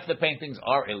of all, half the paintings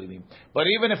are Elilim. But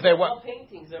even if they were, all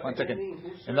paintings are one second. Elohim.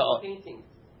 Who's In serving the- paintings?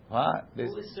 what? This,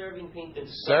 Who is serving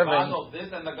paintings? serving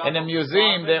in a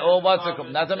museum, they all what's it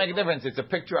called? Doesn't make a difference. It's a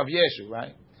picture of Yeshu,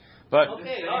 right? But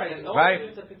Okay, all right. right,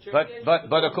 It's a picture of Yeshu.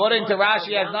 but according to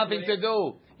Rashi, it has nothing to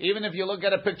do. Even if you look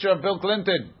at a picture of Bill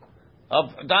Clinton, of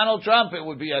Donald Trump, it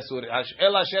would be Asur.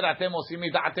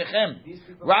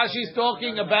 Rashi's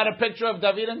talking about a picture of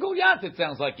David and Goliath. It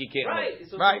sounds like you can't. Right.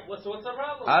 So Right. What's the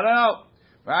problem? I don't know.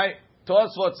 Right?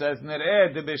 Tosfot says,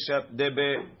 "Nereh de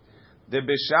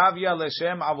beshavya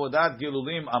leshem avodat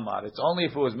gilulim amar." It's only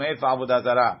if it was made for avodat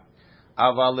zarah.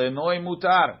 Aval lenoi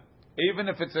mutar. even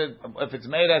if it's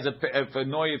made as a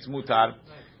noi, it's mutar.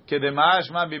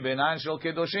 Kedemashma bibenan shel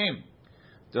kedoshim.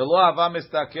 Delo hava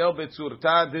mistakel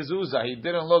betzurta dezuza. He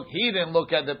didn't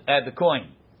look at the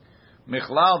coin.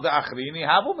 Michlal de'achrini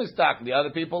havu mistak. The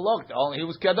other people looked. Only he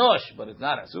was kadosh, but it's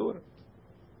not asur.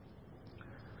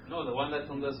 No, the one that's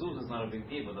on the zuz is not a big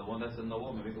deal, but the one that's in the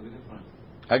wall maybe could be different.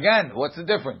 Again, what's the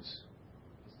difference?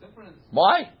 It's different.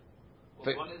 Why?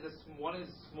 Well, one is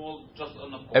small, just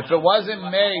on the. If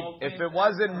it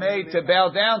wasn't made to bow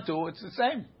down to, it's the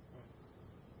same.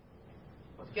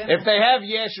 If they have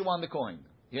Yeshu on the coin,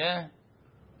 yeah,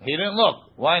 he didn't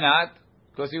look. Why not?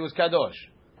 Because he was kadosh.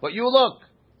 But you look.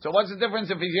 So what's the difference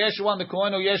if he's Yeshu on the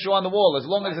coin or Yeshu on the wall? As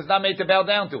long as it's not made to bow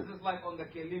down to. This is like on the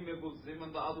kelim mebuzim,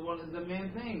 and the other one is the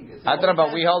main thing.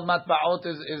 But we hold matba'ot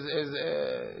is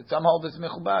some hold it's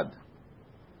mechubad.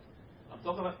 I'm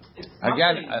talking about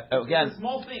Again, it's a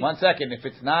small thing. 1 second. If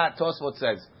it's not, Tosfot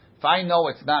says, if I know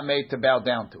it's not made to bow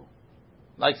down to,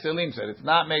 like Selim said, it's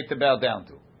not made to bow down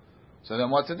to. So then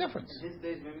what's the difference? In his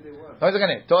days, maybe they were.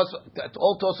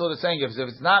 All Tosfot is saying if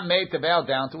it's not made to bow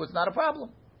down to, it's not a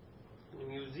problem. In the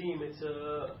museum, it's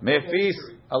a Mefis,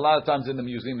 a lot of times in the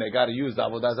museum they got to use the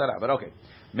avodah zarah, but okay.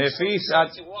 Mefis.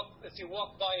 If you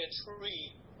walk by a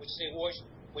tree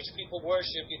which people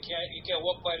worship, you can't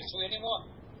walk by the tree anymore.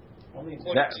 According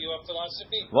to your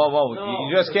philosophy. Whoa! No,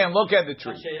 you just can't look at the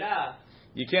tree. Asherah.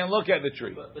 You can't look at the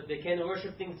tree. But they can't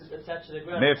worship things attached to the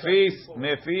ground.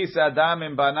 Mefis adam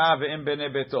im banav im bnei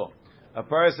beto. A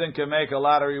person can make a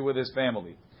lottery with his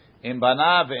family. In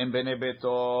banav im bnei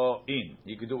beto in.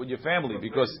 You can do it with your family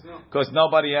because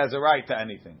nobody has a right to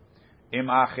anything. Im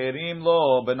acherim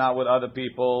lo, but not with other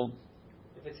people.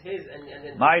 If it's his and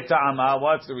then My ta'ama,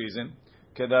 what's the reason?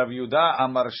 Kedav Yuda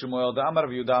amar Shmuel, da amar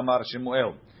Yuda amar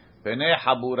Shmuel. Bnei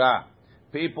habura,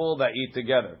 people that eat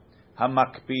together.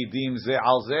 Hamakpidim ze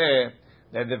al ze,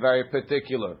 they're very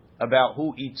particular about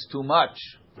who eats too much.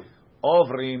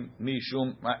 Ovrim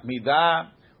mishum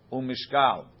midah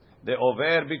umishkal. They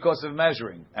over because of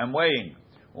measuring and weighing.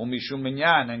 Umishum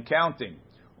minyan and counting.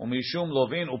 Umishum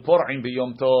lovin upor'im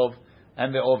biyom tov.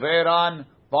 And they over on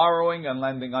borrowing and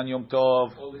lending on Yom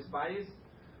Tov. All these spies?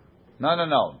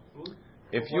 No.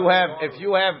 If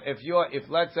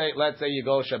let's say you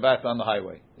go Shabbat on the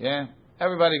highway, yeah,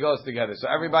 everybody goes together. So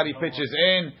everybody pitches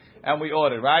in and we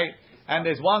order, right? And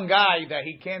there's one guy that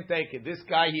he can't take it. This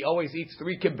guy, he always eats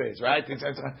 3 kibbehs, right?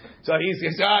 So he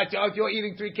says, you're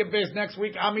eating 3 kibbehs. Next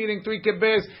week, I'm eating 3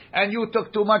 kibbehs. And you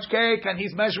took too much cake. And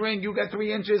he's measuring. You get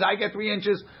 3 inches. I get 3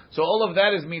 inches. So all of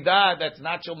that is midah. That's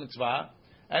not shel mitzvah.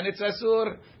 And it's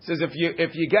asur. It says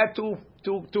if you get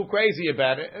too crazy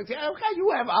about it, okay,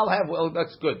 I'll have. Well,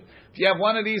 that's good. If you have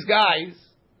one of these guys,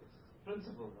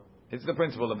 Principle. it's the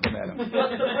principle of the matter. What's the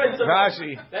principle?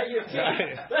 Rashi.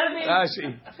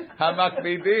 Rashi.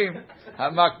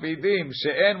 Hamakbidim,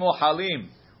 she'en mohalim,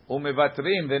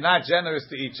 umevatrim, they're not generous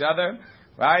to each other,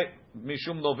 right?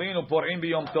 Mishum lovin uporim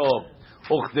biyom tov.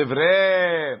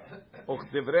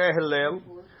 Uchdivrei Hillel,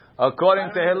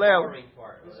 according to Hillel,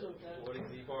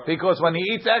 because when he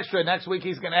eats extra, next week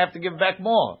he's going to have to give back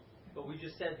more. But we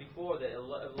just said before that a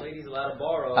lady's allowed to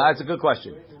borrow. That's a good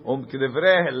question.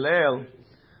 Uchdivrei Hillel,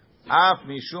 af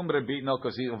mishum rebit, no,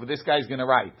 because this guy's going to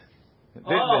write.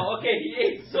 Oh, okay, he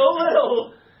ate so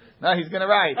little. No, he's going to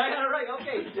write. I got it right.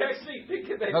 Okay, next week. Think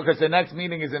of it. No, because the next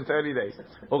meeting is in 30 days.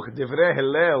 Divrei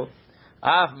Hillel,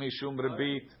 af mishum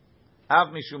rebit,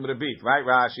 right,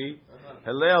 Rashi?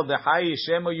 Hillel, the hayi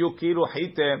shemu yukiru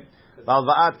hite,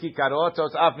 valvaat kikarot, so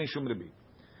it's af mishum rebit.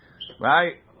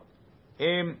 Right?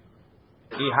 Im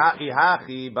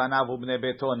ihachi banav ubnei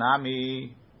beto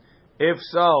nami. If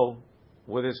so,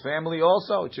 with his family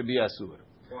also, it should be asur.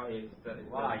 Why?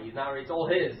 He's not. It's all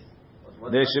his.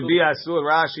 There should be asur.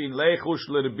 Rashi leichush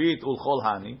l'rebit ulchol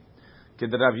hani.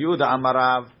 Kid Rav Yehuda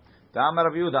amarav. Ta'amar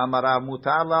Rav Yehuda amarav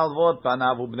mutar la'alvot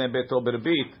panav ubnei beto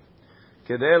berbit.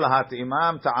 Kedei lahat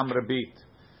imam ta'am rebit.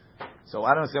 So I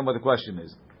don't understand what the question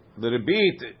is. The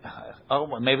rebit.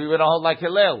 Oh, maybe we don't hold like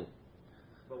Hillel.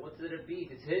 But what's the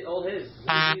rebit? It's his, all his. Who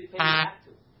does he pay back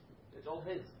to? It's all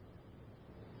his.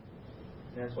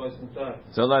 That's why it's mutar.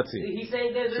 So let's see. He's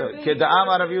saying there's So, rebit.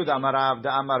 Keda'amar Rav Yehuda amarav,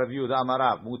 da'amar Rav Yehuda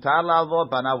amarav. Mutar la'alvot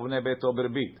panav ubnei beto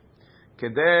berbit.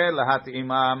 Kedei lahat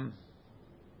imam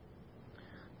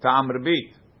ta'am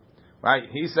rebit. Right?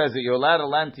 He says that you're allowed to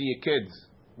lend to your kids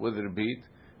with rebit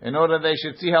in order they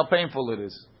should see how painful it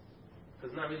is.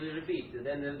 Because it's not really rebit. At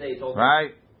the end of the day, it's all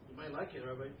Right? You might like it,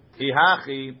 Rabbi.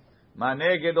 Ihachi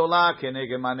mane gedola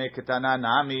kenege mane ketana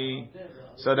nami.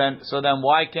 So then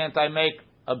why can't I make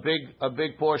a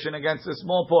big portion against a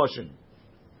small portion?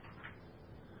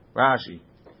 Rashi.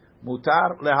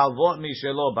 Mutar lehalvot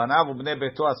mishelo banav ubnei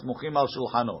beto asmuchim al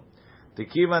shulchano.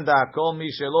 Tikivan da'akol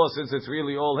mishelo, since it's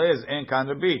really all his, en kan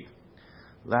rebit.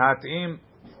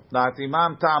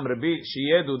 Lahatimam ta'am rebit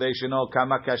shiyedu, they should know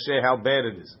kama kashe, how bad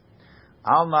it is.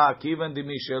 Alma kivan di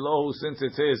mishelo, since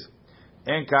it's his,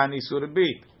 en kan isur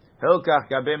rebit. Hilkach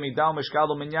gabe midal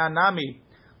mishkalu minyan nami.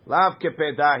 Lav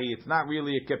kepedahi, it's not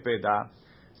really a kepedah.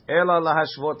 Ela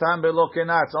lahashvotam belo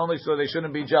kenah, it's only so they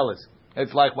shouldn't be jealous.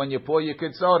 It's like when you pour your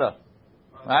kid soda,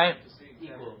 right?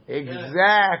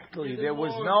 Exactly. There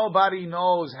was nobody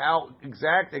knows how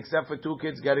exact except for two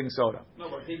kids getting soda. No,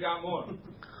 but he got more.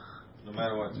 No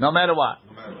matter what. No matter what.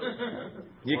 No matter what.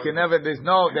 You can never. There's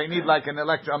no. They need like an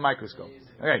electron microscope.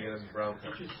 Okay. Brown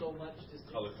Thank you so much.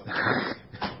 color.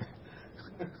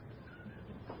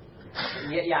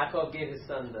 Yaakov gave his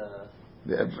son the.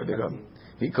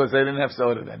 Because they didn't have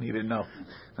soda then, he didn't know.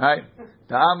 Right?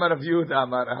 Ta'amar of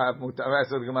Yehuda,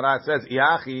 so the Gemara says,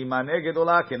 Iachi maneged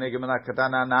ola keneged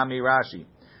menakatana nami Rashi.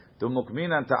 To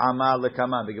mukminan ta'amar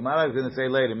lekaman. The Gemara is going to say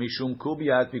later, Mishum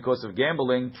kubiyat, because of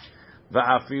gambling,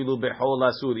 va'afilu behol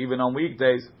asur, even on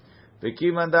weekdays.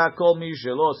 V'kivan da'akol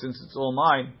mishelo, since it's all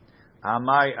mine,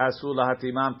 amai asur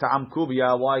lahatimam ta'am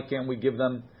kubiyah, why can't we give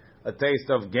them a taste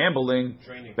of gambling?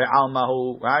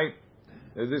 Be'almahu, right?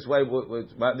 This way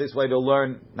they'll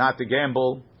learn not to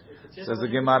gamble. Says the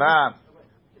Gemara.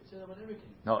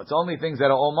 No, it's only things that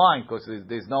are all mine because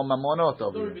there's no mamonot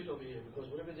over here. Because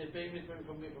whatever they pay me from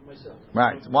myself.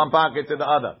 Right, it's one pocket to the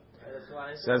other.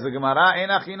 Says the Gemara, "En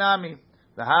achinami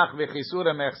v'hach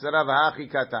v'chisura mechzera v'hachi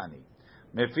katani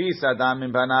mefis adam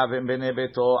min banav b'nei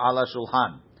beto ala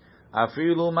shulchan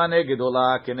afilu mane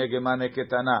gedola kenege mane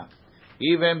ketana."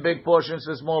 Even big portions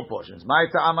to small portions. My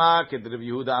ta'ama kedriv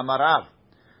Yehuda amarav.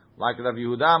 Like Rav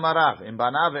Yehuda Amarav, in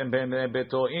Banav and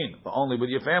Betoin, but only with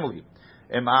your family.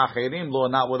 In Ma'achirim, lo,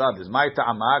 not with others. My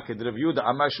ta'ama, kid Rav Yehuda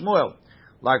Amar Shmuel.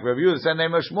 Like Rav Yehuda said,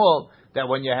 name of Shmuel, that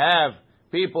when you have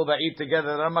people that eat together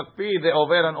that are makpi, they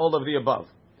over on all of the above.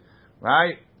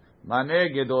 Right? Mane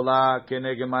gedola,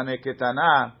 kenege mane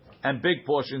ketana, and big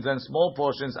portions and small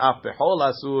portions, af behol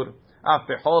asur, af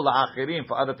behol la'achirim,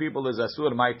 for other people is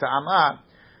asur. My ta'ama,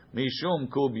 mishum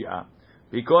kubya,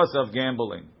 because of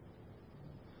gambling.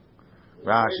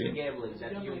 Rashi. Gambling,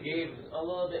 that you gave a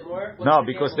little bit more? No,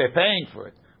 because they're paying for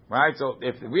it, right? So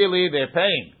if really they're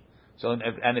paying, so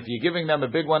if you're giving them a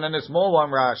big one and a small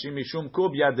one, Rashi mishum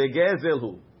kubya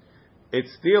degezelu,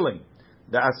 it's stealing.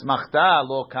 The asmachta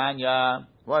lo kanya.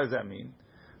 What does that mean?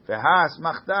 Veha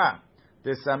asmachta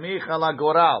desamich ala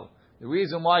goral. The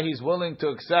reason why he's willing to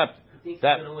accept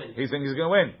that he thinks he's going to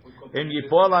win. In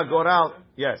yipola goral,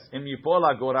 yes. In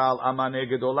yipola goral amane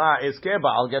gedola eskeba.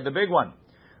 I'll get the big one.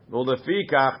 That's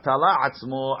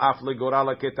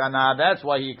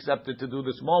why he accepted to do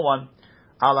the small one.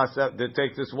 To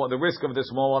take the risk of the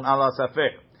small one.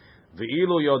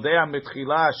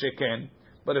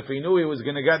 But if he knew he was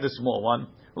going to get the small one,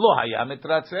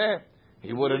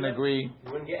 he wouldn't agree. He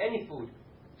wouldn't get any food.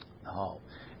 No.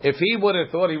 If he would have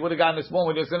thought he would have gotten the small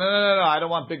one, he would have said, no, I don't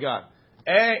want big guy.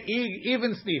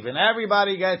 Even Stephen,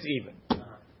 everybody gets even.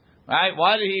 Right?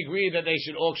 Why did he agree that they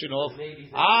should auction off?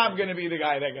 I'm going to be the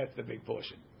guy that gets the big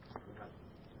portion.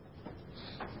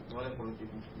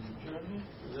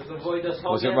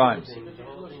 Was it rhymes?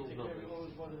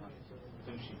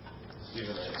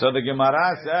 So the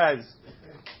Gemara says,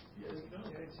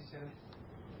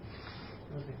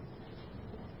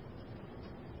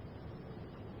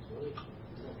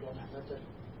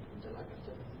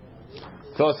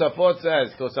 Tosafot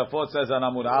says on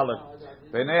Amud Aleph,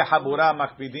 Bnei Habura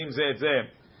makpidim ze et ze.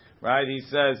 Right? He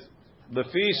says,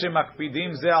 Lefi she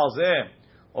makpidim ze al ze,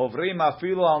 ovrim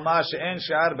afilu al ma she'en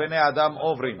she'ar bnei adam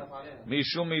ovrim,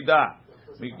 mishum midah.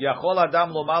 Yachol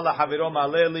adam lomar lahaviro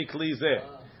maleh li kli ze,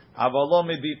 aval lo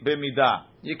b'midah.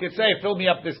 You could say, fill me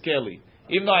up this keli.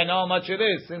 Even though I know how much it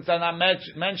is, since I'm not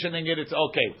mentioning it, it's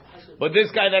okay. But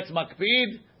this guy that's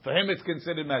makpid, for him it's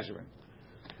considered measuring.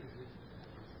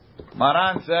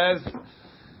 Maran says,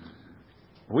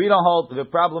 we don't hold. The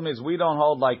problem is we don't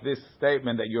hold like this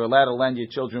statement that you're allowed to lend your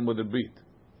children with a brit.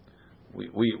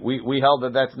 We held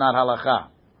that that's not halacha.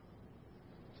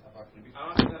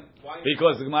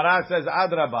 Because the Gemara says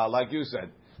adraba, like you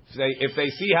said. If they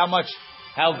see how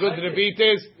good the brit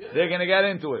is, they're going to get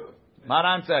into it.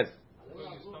 Maran says,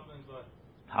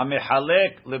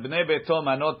 Hamechalek lebnei beto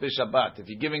manot b'Shabbat. If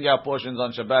you're giving out portions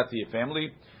on Shabbat to your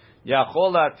family,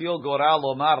 Yachol atil goral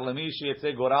omar lemishi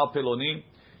yetze goral peloni.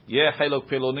 He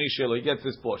gets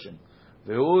this portion.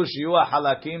 They have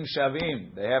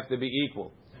to be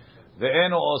equal.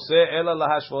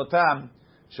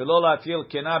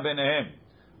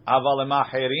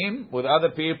 With other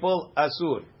people,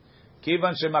 asur.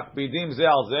 כיוון שמקפידים זה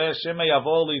על זה, שמא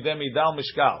יבואו לידי מידה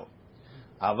ומשקל.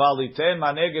 אבל ייתן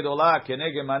מנה גדולה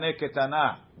כנגד מנה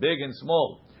קטנה, big and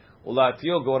small,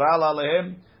 ולהטיל גורל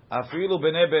עליהם, אפילו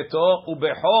בני ביתו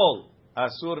ובחול,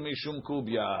 אסור משום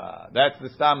קוביה. That's the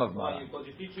stam of Mara. Because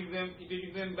you're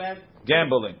teaching them bad.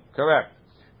 Gambling, correct.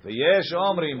 ויש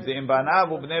אומרים, דאם בניו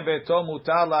ובני ביתו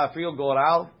מותר להפעיל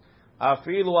גורל,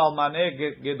 אפילו על מנה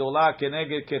גדולה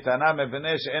כנגד קטנה,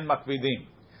 מפני שאין מקפידים.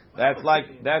 That's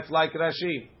like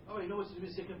Rashi. Oh, you know what's in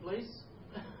the second place?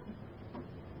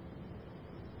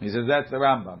 He says that's the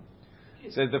Rambam.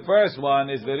 He says the first one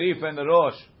is the Rif and the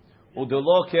Rosh,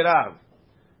 Udelo Kirav.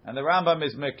 And the Rambam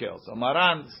is Mikil. So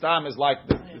Maran Stam is like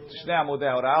the Shnei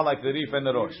Amudei Horah, like the Rif and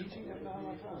the Rosh.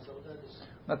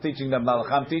 Not teaching them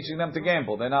halakha, I'm teaching them to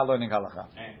gamble. They're not learning halakha.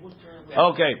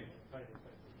 Okay.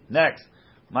 Next.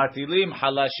 Matilim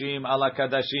halashim ala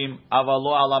kadashim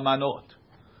avalo ala manot.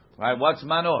 Right? What's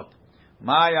manot?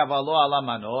 Mai avalo ala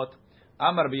manot.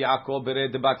 Amar b'Yaakov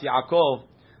bered bat Yaakov.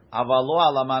 Avalo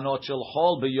ala manot shel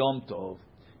chol b'Yom Tov.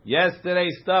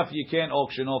 Yesterday's stuff you can't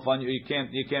auction off on. You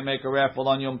can't make a raffle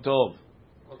on Yom Tov.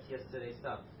 What's yesterday's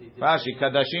stuff? Rashi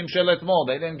kadashim shel etmol.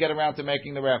 They didn't get around to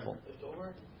making the raffle.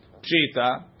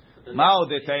 Pshita, Mao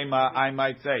de Tema, I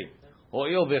might say.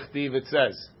 Ho'il v'chtiv, it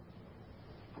says.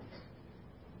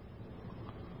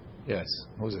 Yes.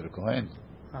 Who's it, a Kohen?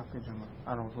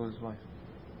 I don't know his wife.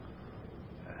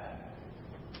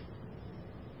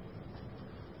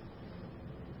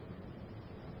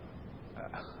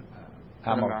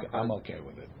 I'm okay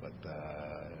with it, but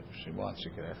if she wants, she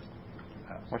can ask.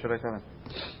 What should I tell him?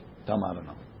 Tell him I don't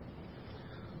know.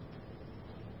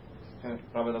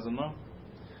 Probably doesn't know.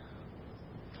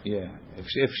 Yeah, if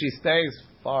she stays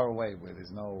far away where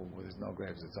there's no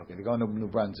graves, it's okay. If you go to New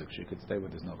Brunswick, she could stay where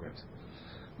there's no graves,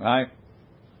 right?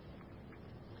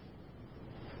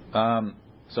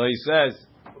 So he says,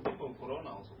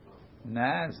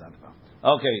 nah, it's not about.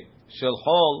 Okay,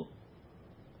 Shilchol.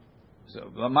 So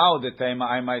Mao de Tema,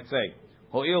 I might say,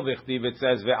 Ho'il v'chtiv, it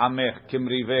says ve'amech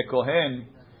kimrive kohen.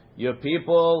 Your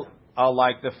people are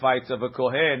like the fights of a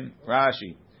kohen.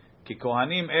 Rashi. Ki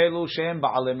kohanim elu shem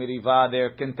ba'ale miriva, they're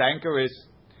cantankerous,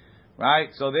 right?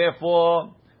 So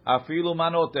therefore, afilu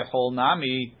manot tehol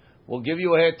nami will give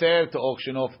you a heter to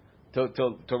auction off,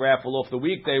 to raffle off the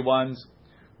weekday ones.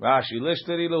 Rashi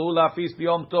lishteri lehu lafis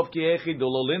biyom tov ki echi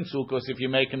dololinsu, because if you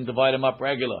make them divide them up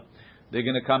regular, they're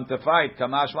going to come to fight.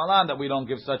 Kamash malan that we don't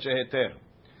give such a heter.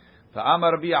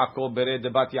 Ta'amar bi Yaakov bered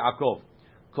debat Yaakov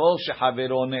kol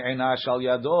shehavero ne'ena shal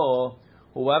yado.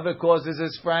 Whoever causes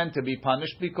his friend to be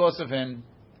punished because of him,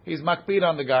 he's makpid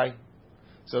on the guy.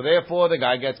 So therefore, the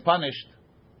guy gets punished.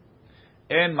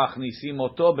 En machnisim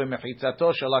oto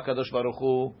b'mechitzato shel HaKadosh Baruch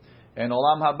Hu. In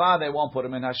Olam Haba, they won't put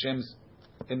him in Hashem's,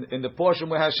 in the portion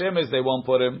where Hashem is, they won't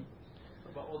put him.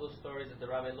 About all those stories that the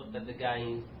rabbi looked at the guy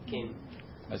and came.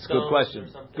 That's a good question.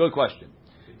 Good question.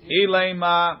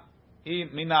 Ileima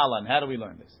minalan. How do we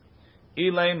learn this?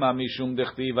 Ileima mishum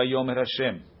dechtiv vayomer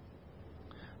Hashem.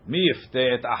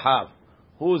 Miyifte et Ahav.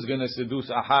 Who's going to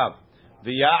seduce Ahav?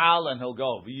 V'ya'al, and he'll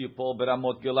go. V'yipol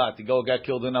beramot Gilad. He go get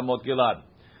killed in Ramot Gilad.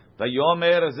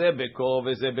 V'yomer zebeko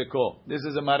v'zebeko. This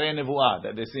is a mareh nevuah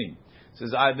that they sing.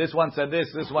 Says, this one said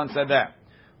this one said that.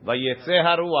 V'yetze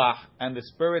haruach, and the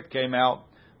spirit came out.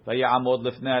 V'ya'amod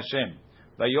lifnei Hashem.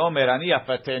 V'yomer ani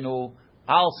afatenu.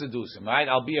 I'll seduce him, right?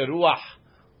 I'll be a ruach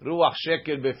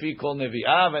sheker befi kol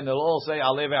nevi'av, and they'll all say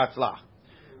aleh ve'atzlach.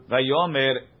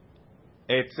 V'yomer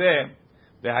Etze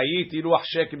v'hayiti ruach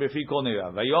sheker befi kol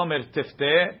nevi'av. V'yomer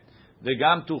tifte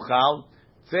v'gam tuchal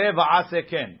tze v'ase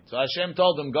ken. So Hashem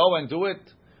told him, go and do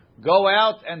it. Go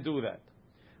out and do that.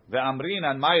 Ve'amrin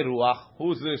an my ruach.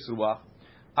 Who's this ruach?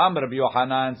 Amr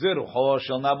b'Yohanan zirucho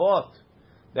shel Nabot.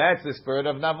 That's the spirit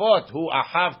of Nabot, who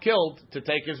Ahav killed to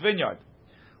take his vineyard.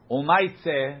 Umay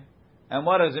tze, and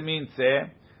what does it mean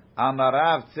tze?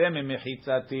 Amarav tze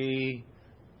mimichitzati.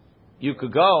 You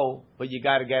could go, but you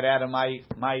got to get out of my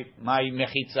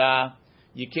mechitza.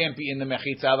 You can't be in the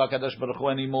mechitza of HaKadosh Baruch Hu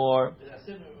anymore. I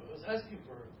was asking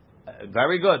for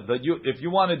Very good, but if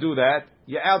you want to do that,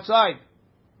 you're outside.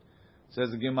 Says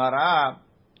the Gemara.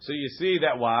 So you see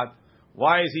that what?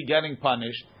 Why is he getting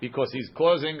punished? Because he's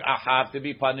causing Ahav to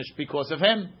be punished because of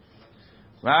him,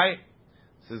 right?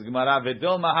 Says Gemara.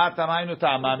 V'dil mahatam haynu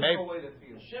ta'ama.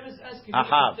 Hashem is asking.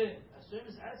 Ahav. Hashem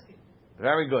is asking.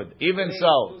 Very good. Even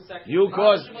so, you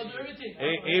cause.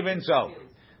 Even so,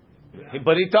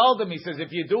 but he told him. He says,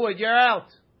 if you do it, you're out.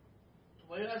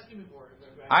 Why are you asking me for it?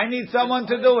 I need someone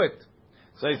to do it.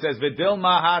 So he says, "V'dil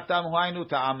mahatam haynu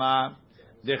ta'ama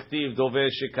dechtiv dover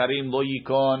shekarim lo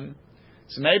yikon."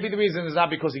 So maybe the reason is not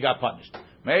because he got punished.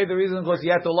 Maybe the reason is because he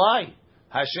had to lie.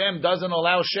 Hashem doesn't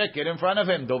allow sheker in front of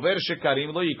him. Dover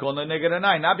shekarim lo yikon leneged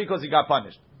anai. Not because he got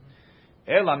punished.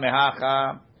 Ela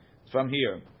mehacha. It's from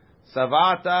here.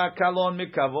 Savata kalon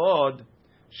mikavod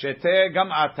shete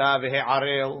gam ata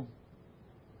vehe'arel.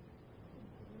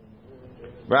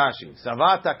 Rashi.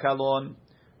 Savata kalon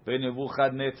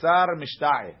beNebuchadnezzar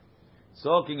mishta'eh.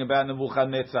 Talking about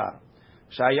Nebuchadnezzar.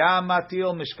 Shaya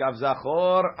matil mishkav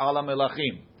zachor ala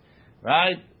melachim.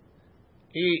 Right?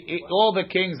 All the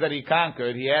kings that he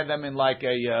conquered, he had them in like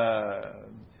in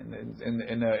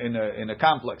a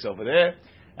complex over there,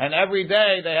 and every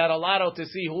day they had a lotto to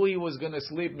see who he was going to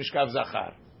sleep mishkav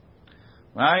zachar.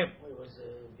 Right?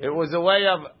 It was a way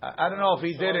of, I don't know if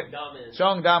he did it,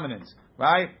 showing dominance.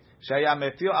 Right? Shaya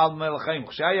matil al melachim.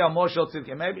 Shaya moshel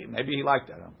tzidkiyahu. Maybe he liked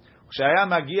that. Shaya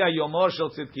magia yomo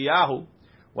shel tzidkiyahu.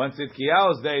 When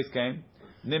Tzidkiyahu's days came,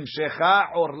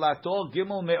 nimshecha orlato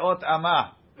gimel meot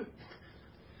amah.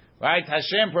 Right,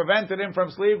 Hashem prevented him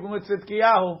from sleeping with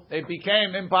Tzidkiyahu. It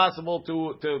became impossible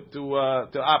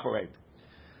to operate.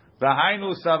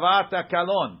 V'hainu savata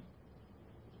kalon.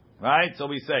 Right, so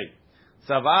we say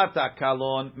savata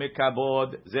kalon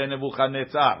mikabod ze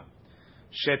Nebuchadnezzar.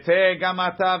 Shete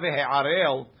gamata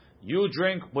vehe'arel. You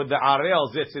drink with the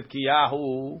arel ze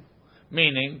Tzidkiyahu,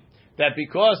 meaning that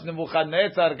because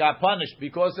Nebuchadnezzar got punished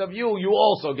because of you, you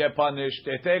also get punished.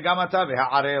 Shete gamata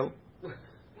vehe'arel.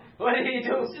 What did he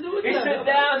do? He sat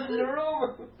down in the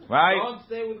room. Right? Don't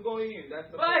stay with going in. That's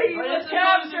the But he was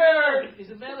captured. He's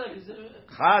a melech.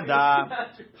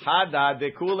 Chada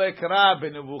dekule kra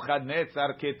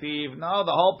beNebuchadnezzar ketiv. No,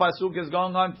 the whole pasuk is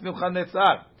going on to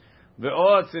Nebuchadnezzar.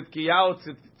 Ve'od Tzidkiyahu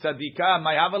tzadika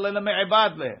mayhavel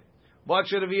me'ibad le. What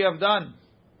should he have done?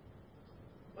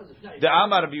 The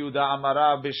Amar Yehuda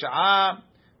Amara b'sha'a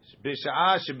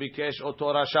shebikesh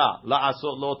oto rasha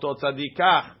la'asot lo oto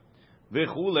tzadikach.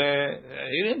 V'chule,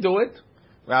 he didn't do it.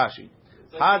 Rashi.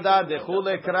 Hada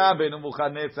dechule kra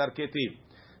beNebuchadnezzar ketiv.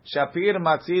 Shapir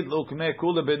matzid lukme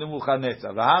kule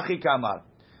beNebuchadnezzar. V'hachi kamar.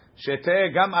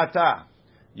 Shete gam ata.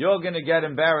 You're going to get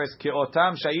embarrassed. Ki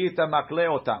otam shayita makle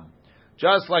otam.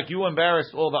 Just like you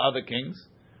embarrassed all the other kings.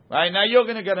 Right? Now you're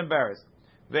going to get embarrassed.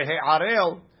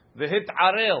 V'he'arel, v'hit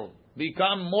arel.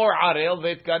 Become more arel,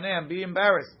 v'hitkanem. Be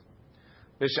embarrassed.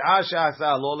 V'sha'a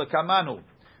she'asa lo lekamanu.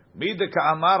 Mida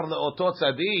ka'amar le'oto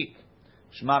tzadik,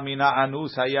 shma mina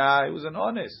anus haya. It was an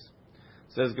honest.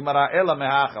 Says Gemara ela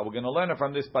mehacha. We're going to learn it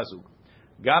from this pasuk.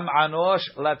 Gam anosh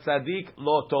la tzadik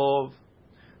lo tov.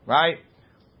 Right?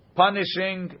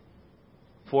 Punishing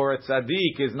for a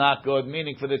tzaddik is not good.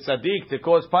 Meaning for the tzaddik to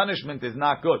cause punishment is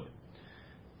not good.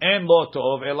 En lo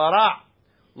tov ela ra.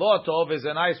 Lo tov is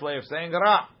a nice way of saying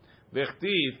ra.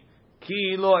 V'chtiv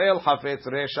ki lo el hafetz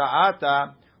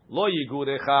resha'ata lo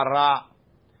yigurecha ra.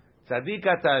 Tzaddik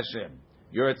ata Hashem.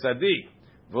 You're a tzaddik.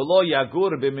 V'lo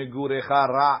yagur b'migurecha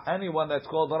ra. Anyone that's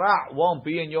called ra won't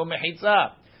be in your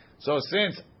mechitza. So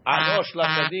since anosh la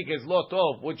tzaddik is lo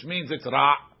tov, which means it's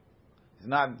ra, it's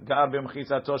not gar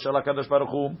b'mechitzato shel HaKadosh Baruch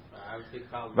Hu.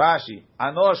 Rashi.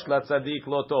 Anosh la tzaddik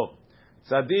lo tov.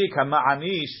 Tzaddik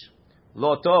hama'anish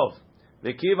lo tov.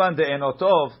 V'kivan de'eno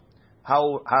tov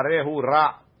harehu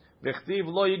ra. V'chtiv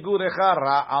lo yigurecha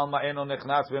ra al ma'eno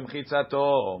nechnas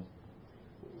b'mechitzato.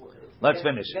 Let's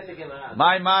finish.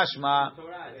 My mashma,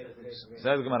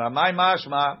 says Gemara. My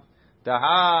mashma,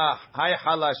 taha hay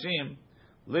halashim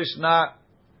lishna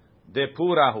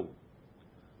depurahu.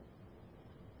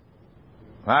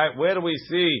 Right? Where do we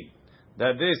see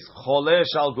that this chole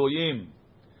shal goyim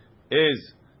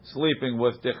is sleeping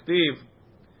with tichtiv?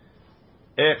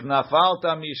 Ech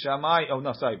nafalta mishamai. Oh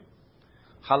no, sorry.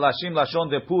 Halashim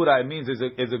lashon depura. It means is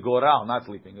a goral, not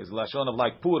sleeping. It's lashon of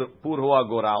like pur hua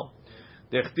goral.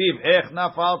 Techtiv ech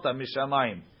nafalta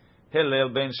mishamayim Hillel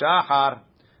ben Shachar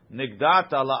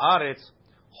nigdata laaretz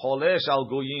cholesh al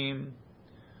goyim.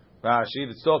 Rashi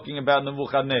is talking about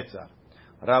Nebuchadnezzar.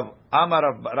 Amar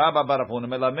Rabba Barafun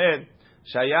melamed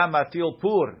shaya matil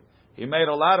pur. He made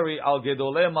a lottery al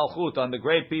gedolei malchut on the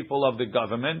great people of the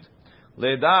government.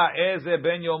 Leda eze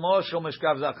ben yomosh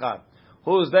mishkav zachar.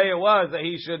 Whose day it was that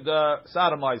he should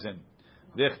sodomize him.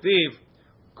 Techtiv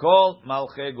kol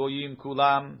malche goyim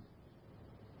kulam.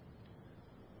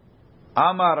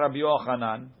 Amar Rabbi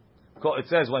Yochanan. It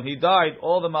says when he died,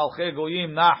 all the Malchei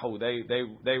Goyim nahu.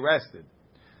 They rested.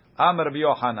 Amar Rabbi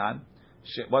Yochanan.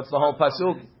 What's the whole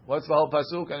pasuk? What's the whole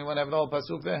pasuk? Anyone have the whole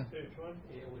pasuk there?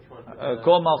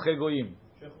 Kol Malchei Goyim.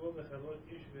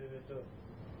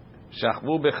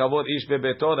 Shachvu bechavod ish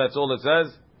bebeto. That's all it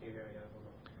says.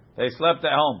 They slept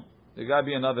at home. There got to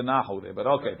be another nahu there, but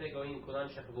okay.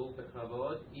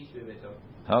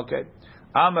 Okay.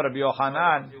 Amar Rabbi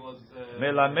Yochanan,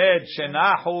 Melamed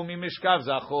shenahu mi mishkav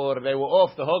zachor. They were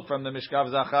off the hook from the mishkav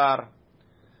zachar.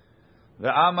 The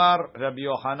Amar Rabbi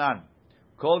Yochanan,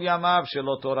 Kol yamav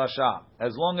shelo torasha.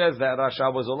 As long as that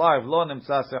Rasha was alive, lo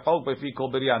nimtza sechok befi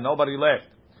kol beriah. Nobody left.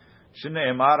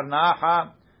 Shneimar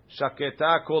naha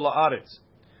shaketa kol haaretz.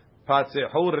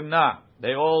 Patzehur na.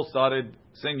 They all started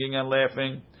singing and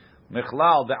laughing.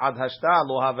 Michlal de'ad hashta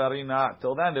lo haverina.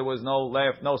 Till then there was no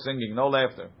laugh, no singing, no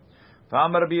laughter.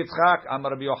 V'amar Rabbi Yitzchak,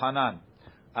 Amar Rabbi Yochanan,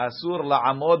 Asur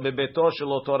la'amod bebeto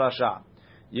shelo torasha.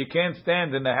 You can't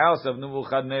stand in the house of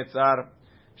Nebuchadnezzar.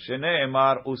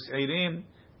 Shneimar us'irim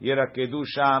yirakedu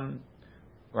sham.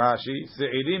 Rashi,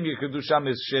 se'irim yirakedu sham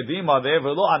is shedim adeh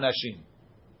velo anashim.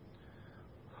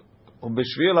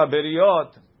 B'shvil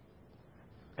haberiot,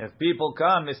 if people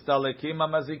come, mistalekim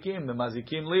hamazikim, the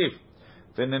mazikim leave.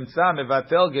 V'nimtza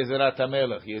mevatel gezerat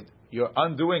hamelech. You're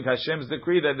undoing Hashem's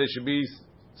decree that there should be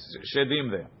shedim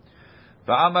there.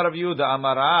 V'amar Rav Yehuda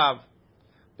amar Rav,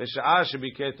 בשעה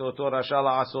שביקש אותו רשע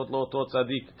לעשות לאותו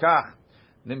צדיק כך,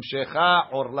 נמשכה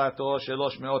עורלתו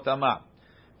 300 אמה.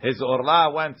 His orla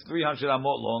went 300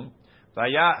 amot long,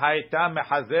 והייתה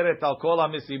מחזרת על כל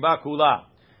המסיבה כולה.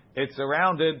 It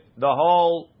surrounded the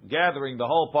whole gathering, the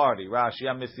whole party. רש"י,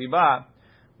 המסיבה,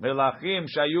 מלאכים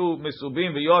שהיו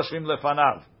מסובים ויושבים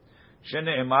לפניו.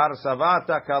 שנאמר,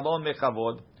 שבעת קלון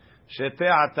מכבוד,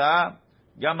 שתעתה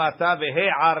גם אתה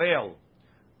והערל.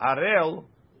 ערל,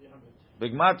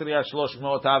 בגמטריה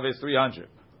 300 ו-300.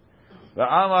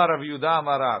 ואמר רב יהודה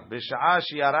אמר רב, בשעה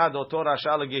שירד אותו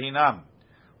רשע לגיהינם,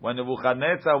 when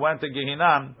Nebuchadnezzar went to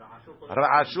Gehinam,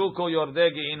 רעשו כל יורדי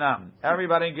גיהינם.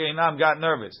 Everybody in Gehinam got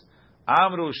nervous.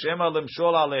 אמרו שמא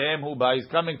למשול עליהם הוא בא, he's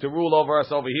coming to rule over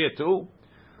us over here too,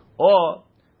 or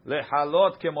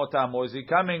לחלות כמותם, or is he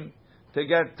coming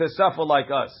to suffer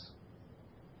like us?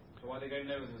 So why are they getting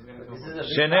nervous?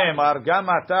 שנאמר גם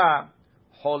אתה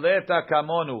חולת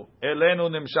כמונו, אלינו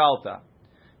נמשלת.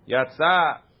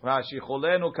 יצא רש"י,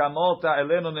 חולנו כמות,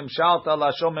 אלינו נמשלת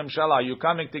לשום ממשלה. You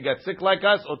coming to get sick like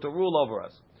us or to rule over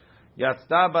us?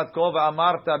 יצאת בת כה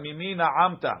ואמרת, ממי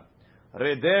נעמת?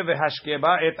 רדה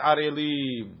והשכבה את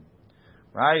ערלים.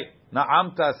 Right?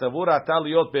 נעמת, סבור אתה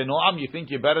להיות בנועם, you think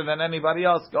you're better than anybody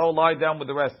else? Go lie down with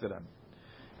the rest of them.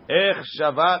 איך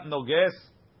שבת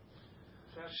נוגס?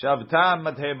 שבתה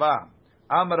מדהבה.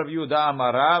 אמר רב יהודה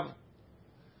אמר רב,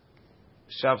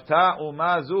 שבתה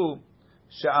אומה זו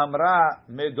שאמרה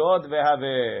מדוד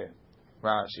והווה.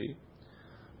 רש"י,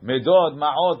 מדוד,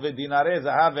 מעות ודינרי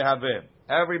זהב והווה.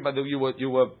 Everybody, you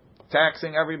were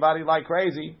taxing everybody like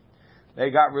crazy. They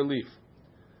got relief.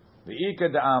 ואיקא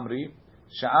דאמרי,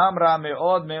 שאמרה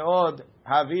מאוד מאוד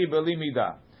הביא בלי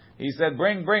מידה. He said,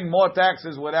 bring more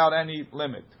taxes without any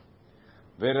limit.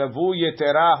 ורבו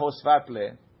יתרה הוספת לה.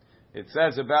 It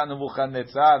says about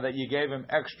Nebuchadnezzar that you gave him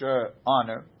extra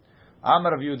honor.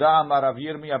 Amar Rav Yehuda Amar Rav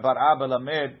Yirmiyah bar Abba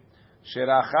lamed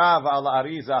sherachav al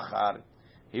ari zachar.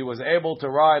 He was able to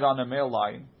ride on a male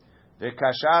lion.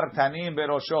 V'kashar tanim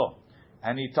berosho,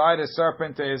 and he tied a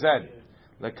serpent to his head.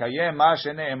 Lekayem ma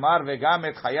shene'emar v'gam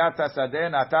et chayat hasadeh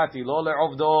natati lo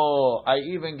le'ovdo. I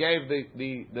even gave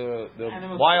the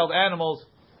wild animals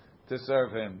to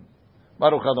serve him.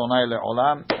 Baruch Adonai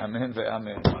le'olam. Amen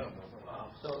ve'amen.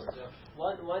 So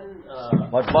one.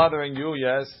 What's bothering you?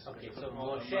 Yes. Okay, so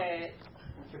Moshe,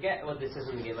 forget what this is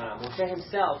in the Gemara. Moshe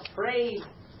himself prayed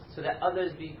so that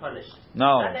others be punished.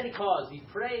 No. Not that he caused. He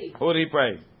prayed. Who did he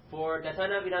pray? For Natan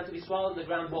Avidan to be swallowed in the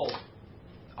ground bowl.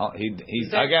 Oh, he didn't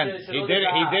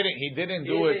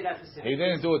do it. He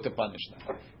didn't do it to punish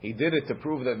them. He did it to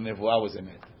prove that Nevuah was in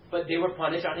it. But they were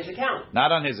punished on his account.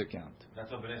 Not on his account. That's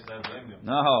what Bnei Israel blamed him.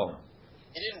 No.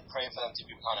 He didn't pray for them to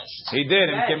be punished. He did.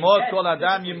 Kemod kol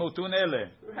adam yimutun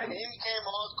ele. That's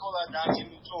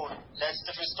a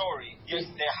different story. Yes,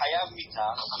 they hayav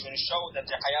mitah. I'm going to show that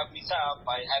they hayav mitah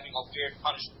by having a feared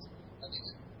punishment.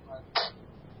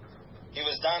 He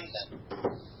was done then.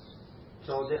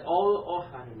 So they all,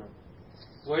 I don't know.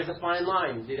 Where's the fine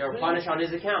line? They were punished on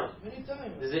his account. Many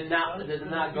times. Does it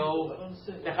not go?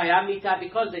 The hayav mitah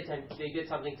because they did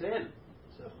something to him.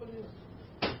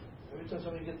 Every time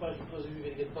somebody gets punished because you're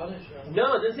going to get punished.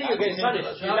 No, it doesn't say you're getting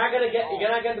punished. You're not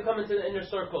going to come into the inner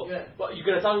circle. Yeah. But you're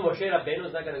going to tell me Moshe Rabbeinu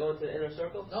is not going to go into the inner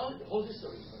circle? No, the whole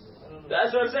history. I don't know.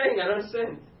 That's what I'm saying. I don't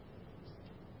understand.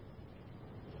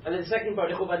 And then the second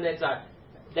part, Nebuchadnezzar,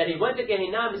 that he went to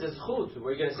Gehinam is a zchut.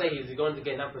 We're going to say he's going to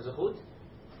Gehinam for zchut.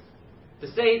 To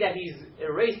say that he's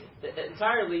erased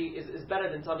entirely is better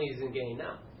than telling me he's in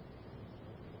Gehinam.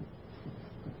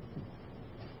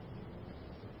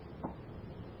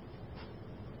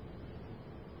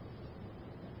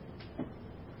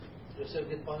 Yosef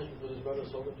get punished because his brother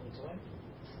sold him to Mitzrayim?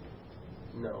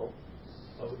 No.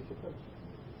 Why would he get punished?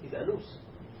 He's anus.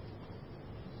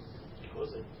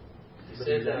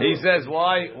 He says,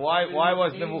 why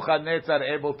was Nebuchadnezzar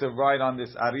able to ride on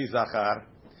this Ari Zachar?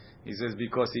 He says,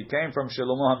 because he came from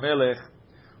Shlomo HaMelech,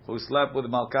 who slept with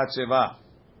Malkat Sheva.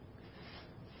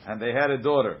 And they had a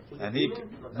daughter. And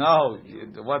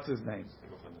what's his name?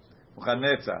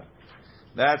 Nebuchadnezzar.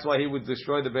 That's why he would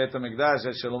destroy the Beit HaMikdash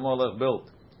that Shlomo HaMelech built.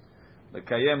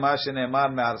 לקיים מה שנאמר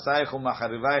מהרסייך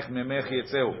ומחריבייך ממך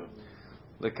יצאו.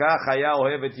 לכך היה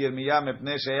אוהב את ירמיה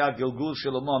מפני שהיה גלגול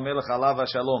שלמה המלך עליו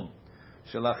השלום.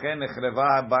 שלכן נחרבה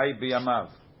הבית בימיו.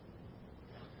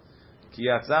 כי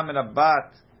יצא מן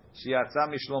הבת שיצא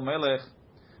משלום מלך,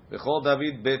 וכל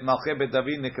דוד, מלכי בית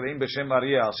דוד נקראים בשם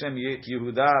אריה, על שם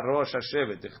יהודה ראש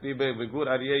השבט. הכתיב בגור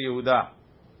אריה יהודה.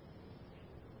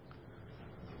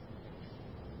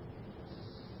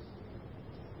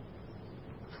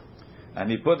 And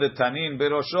he put the tanin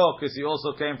berosho because he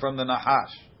also came from the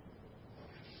Nahash.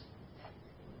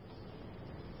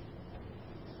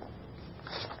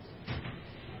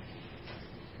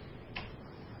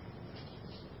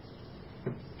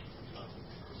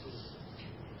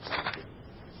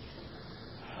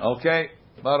 Okay.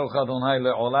 Baruch Adonai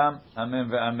le'olam. Amen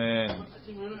ve'amen.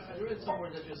 I read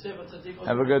somewhere that Yosef HaTzadik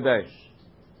Have a good day.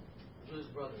 to his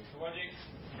brothers.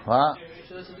 What?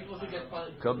 So that's Tzaddik also gets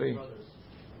punished Could to his be. brothers.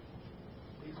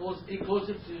 He calls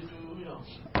him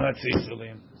to Let's see,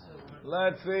 Salim.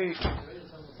 Let's see.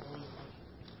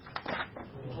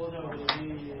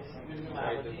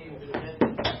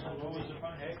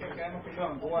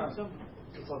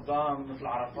 صدام مثل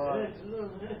عرفات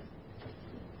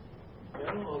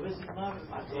كانوا بس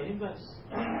معطلين بس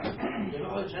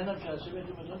يروحوا جهنم شاشة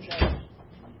بيجوا بدون شاشة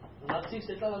الناس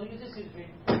يطلع عليك يصير فين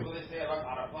People they say about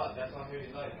Arafat, that's not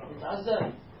really nice.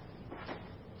 يتعذب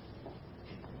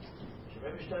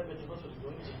شباب يشتغل بيجوا بس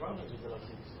going to problems with the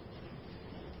Nazis.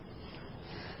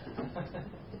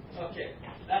 Okay,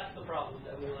 that's the problem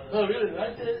that we want to. No, really,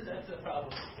 right? That's the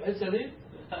problem. Right, Salim?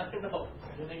 I don't know.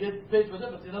 When they get paid for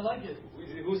that, but they don't like it.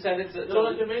 Who said it's a? They don't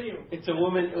like the menu. It's a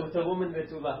woman. It's a woman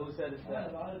betula. Who said it's Yeah, that?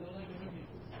 they don't like the menu.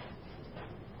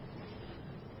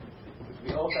 Could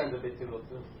be all kinds of betula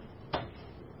too.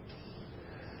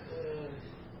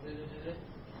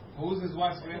 Who's his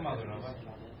wife's grandmother, Rabbi?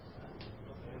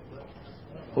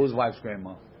 Whose wife's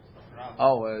grandma?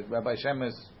 Oh, Rabbi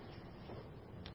Shemesh.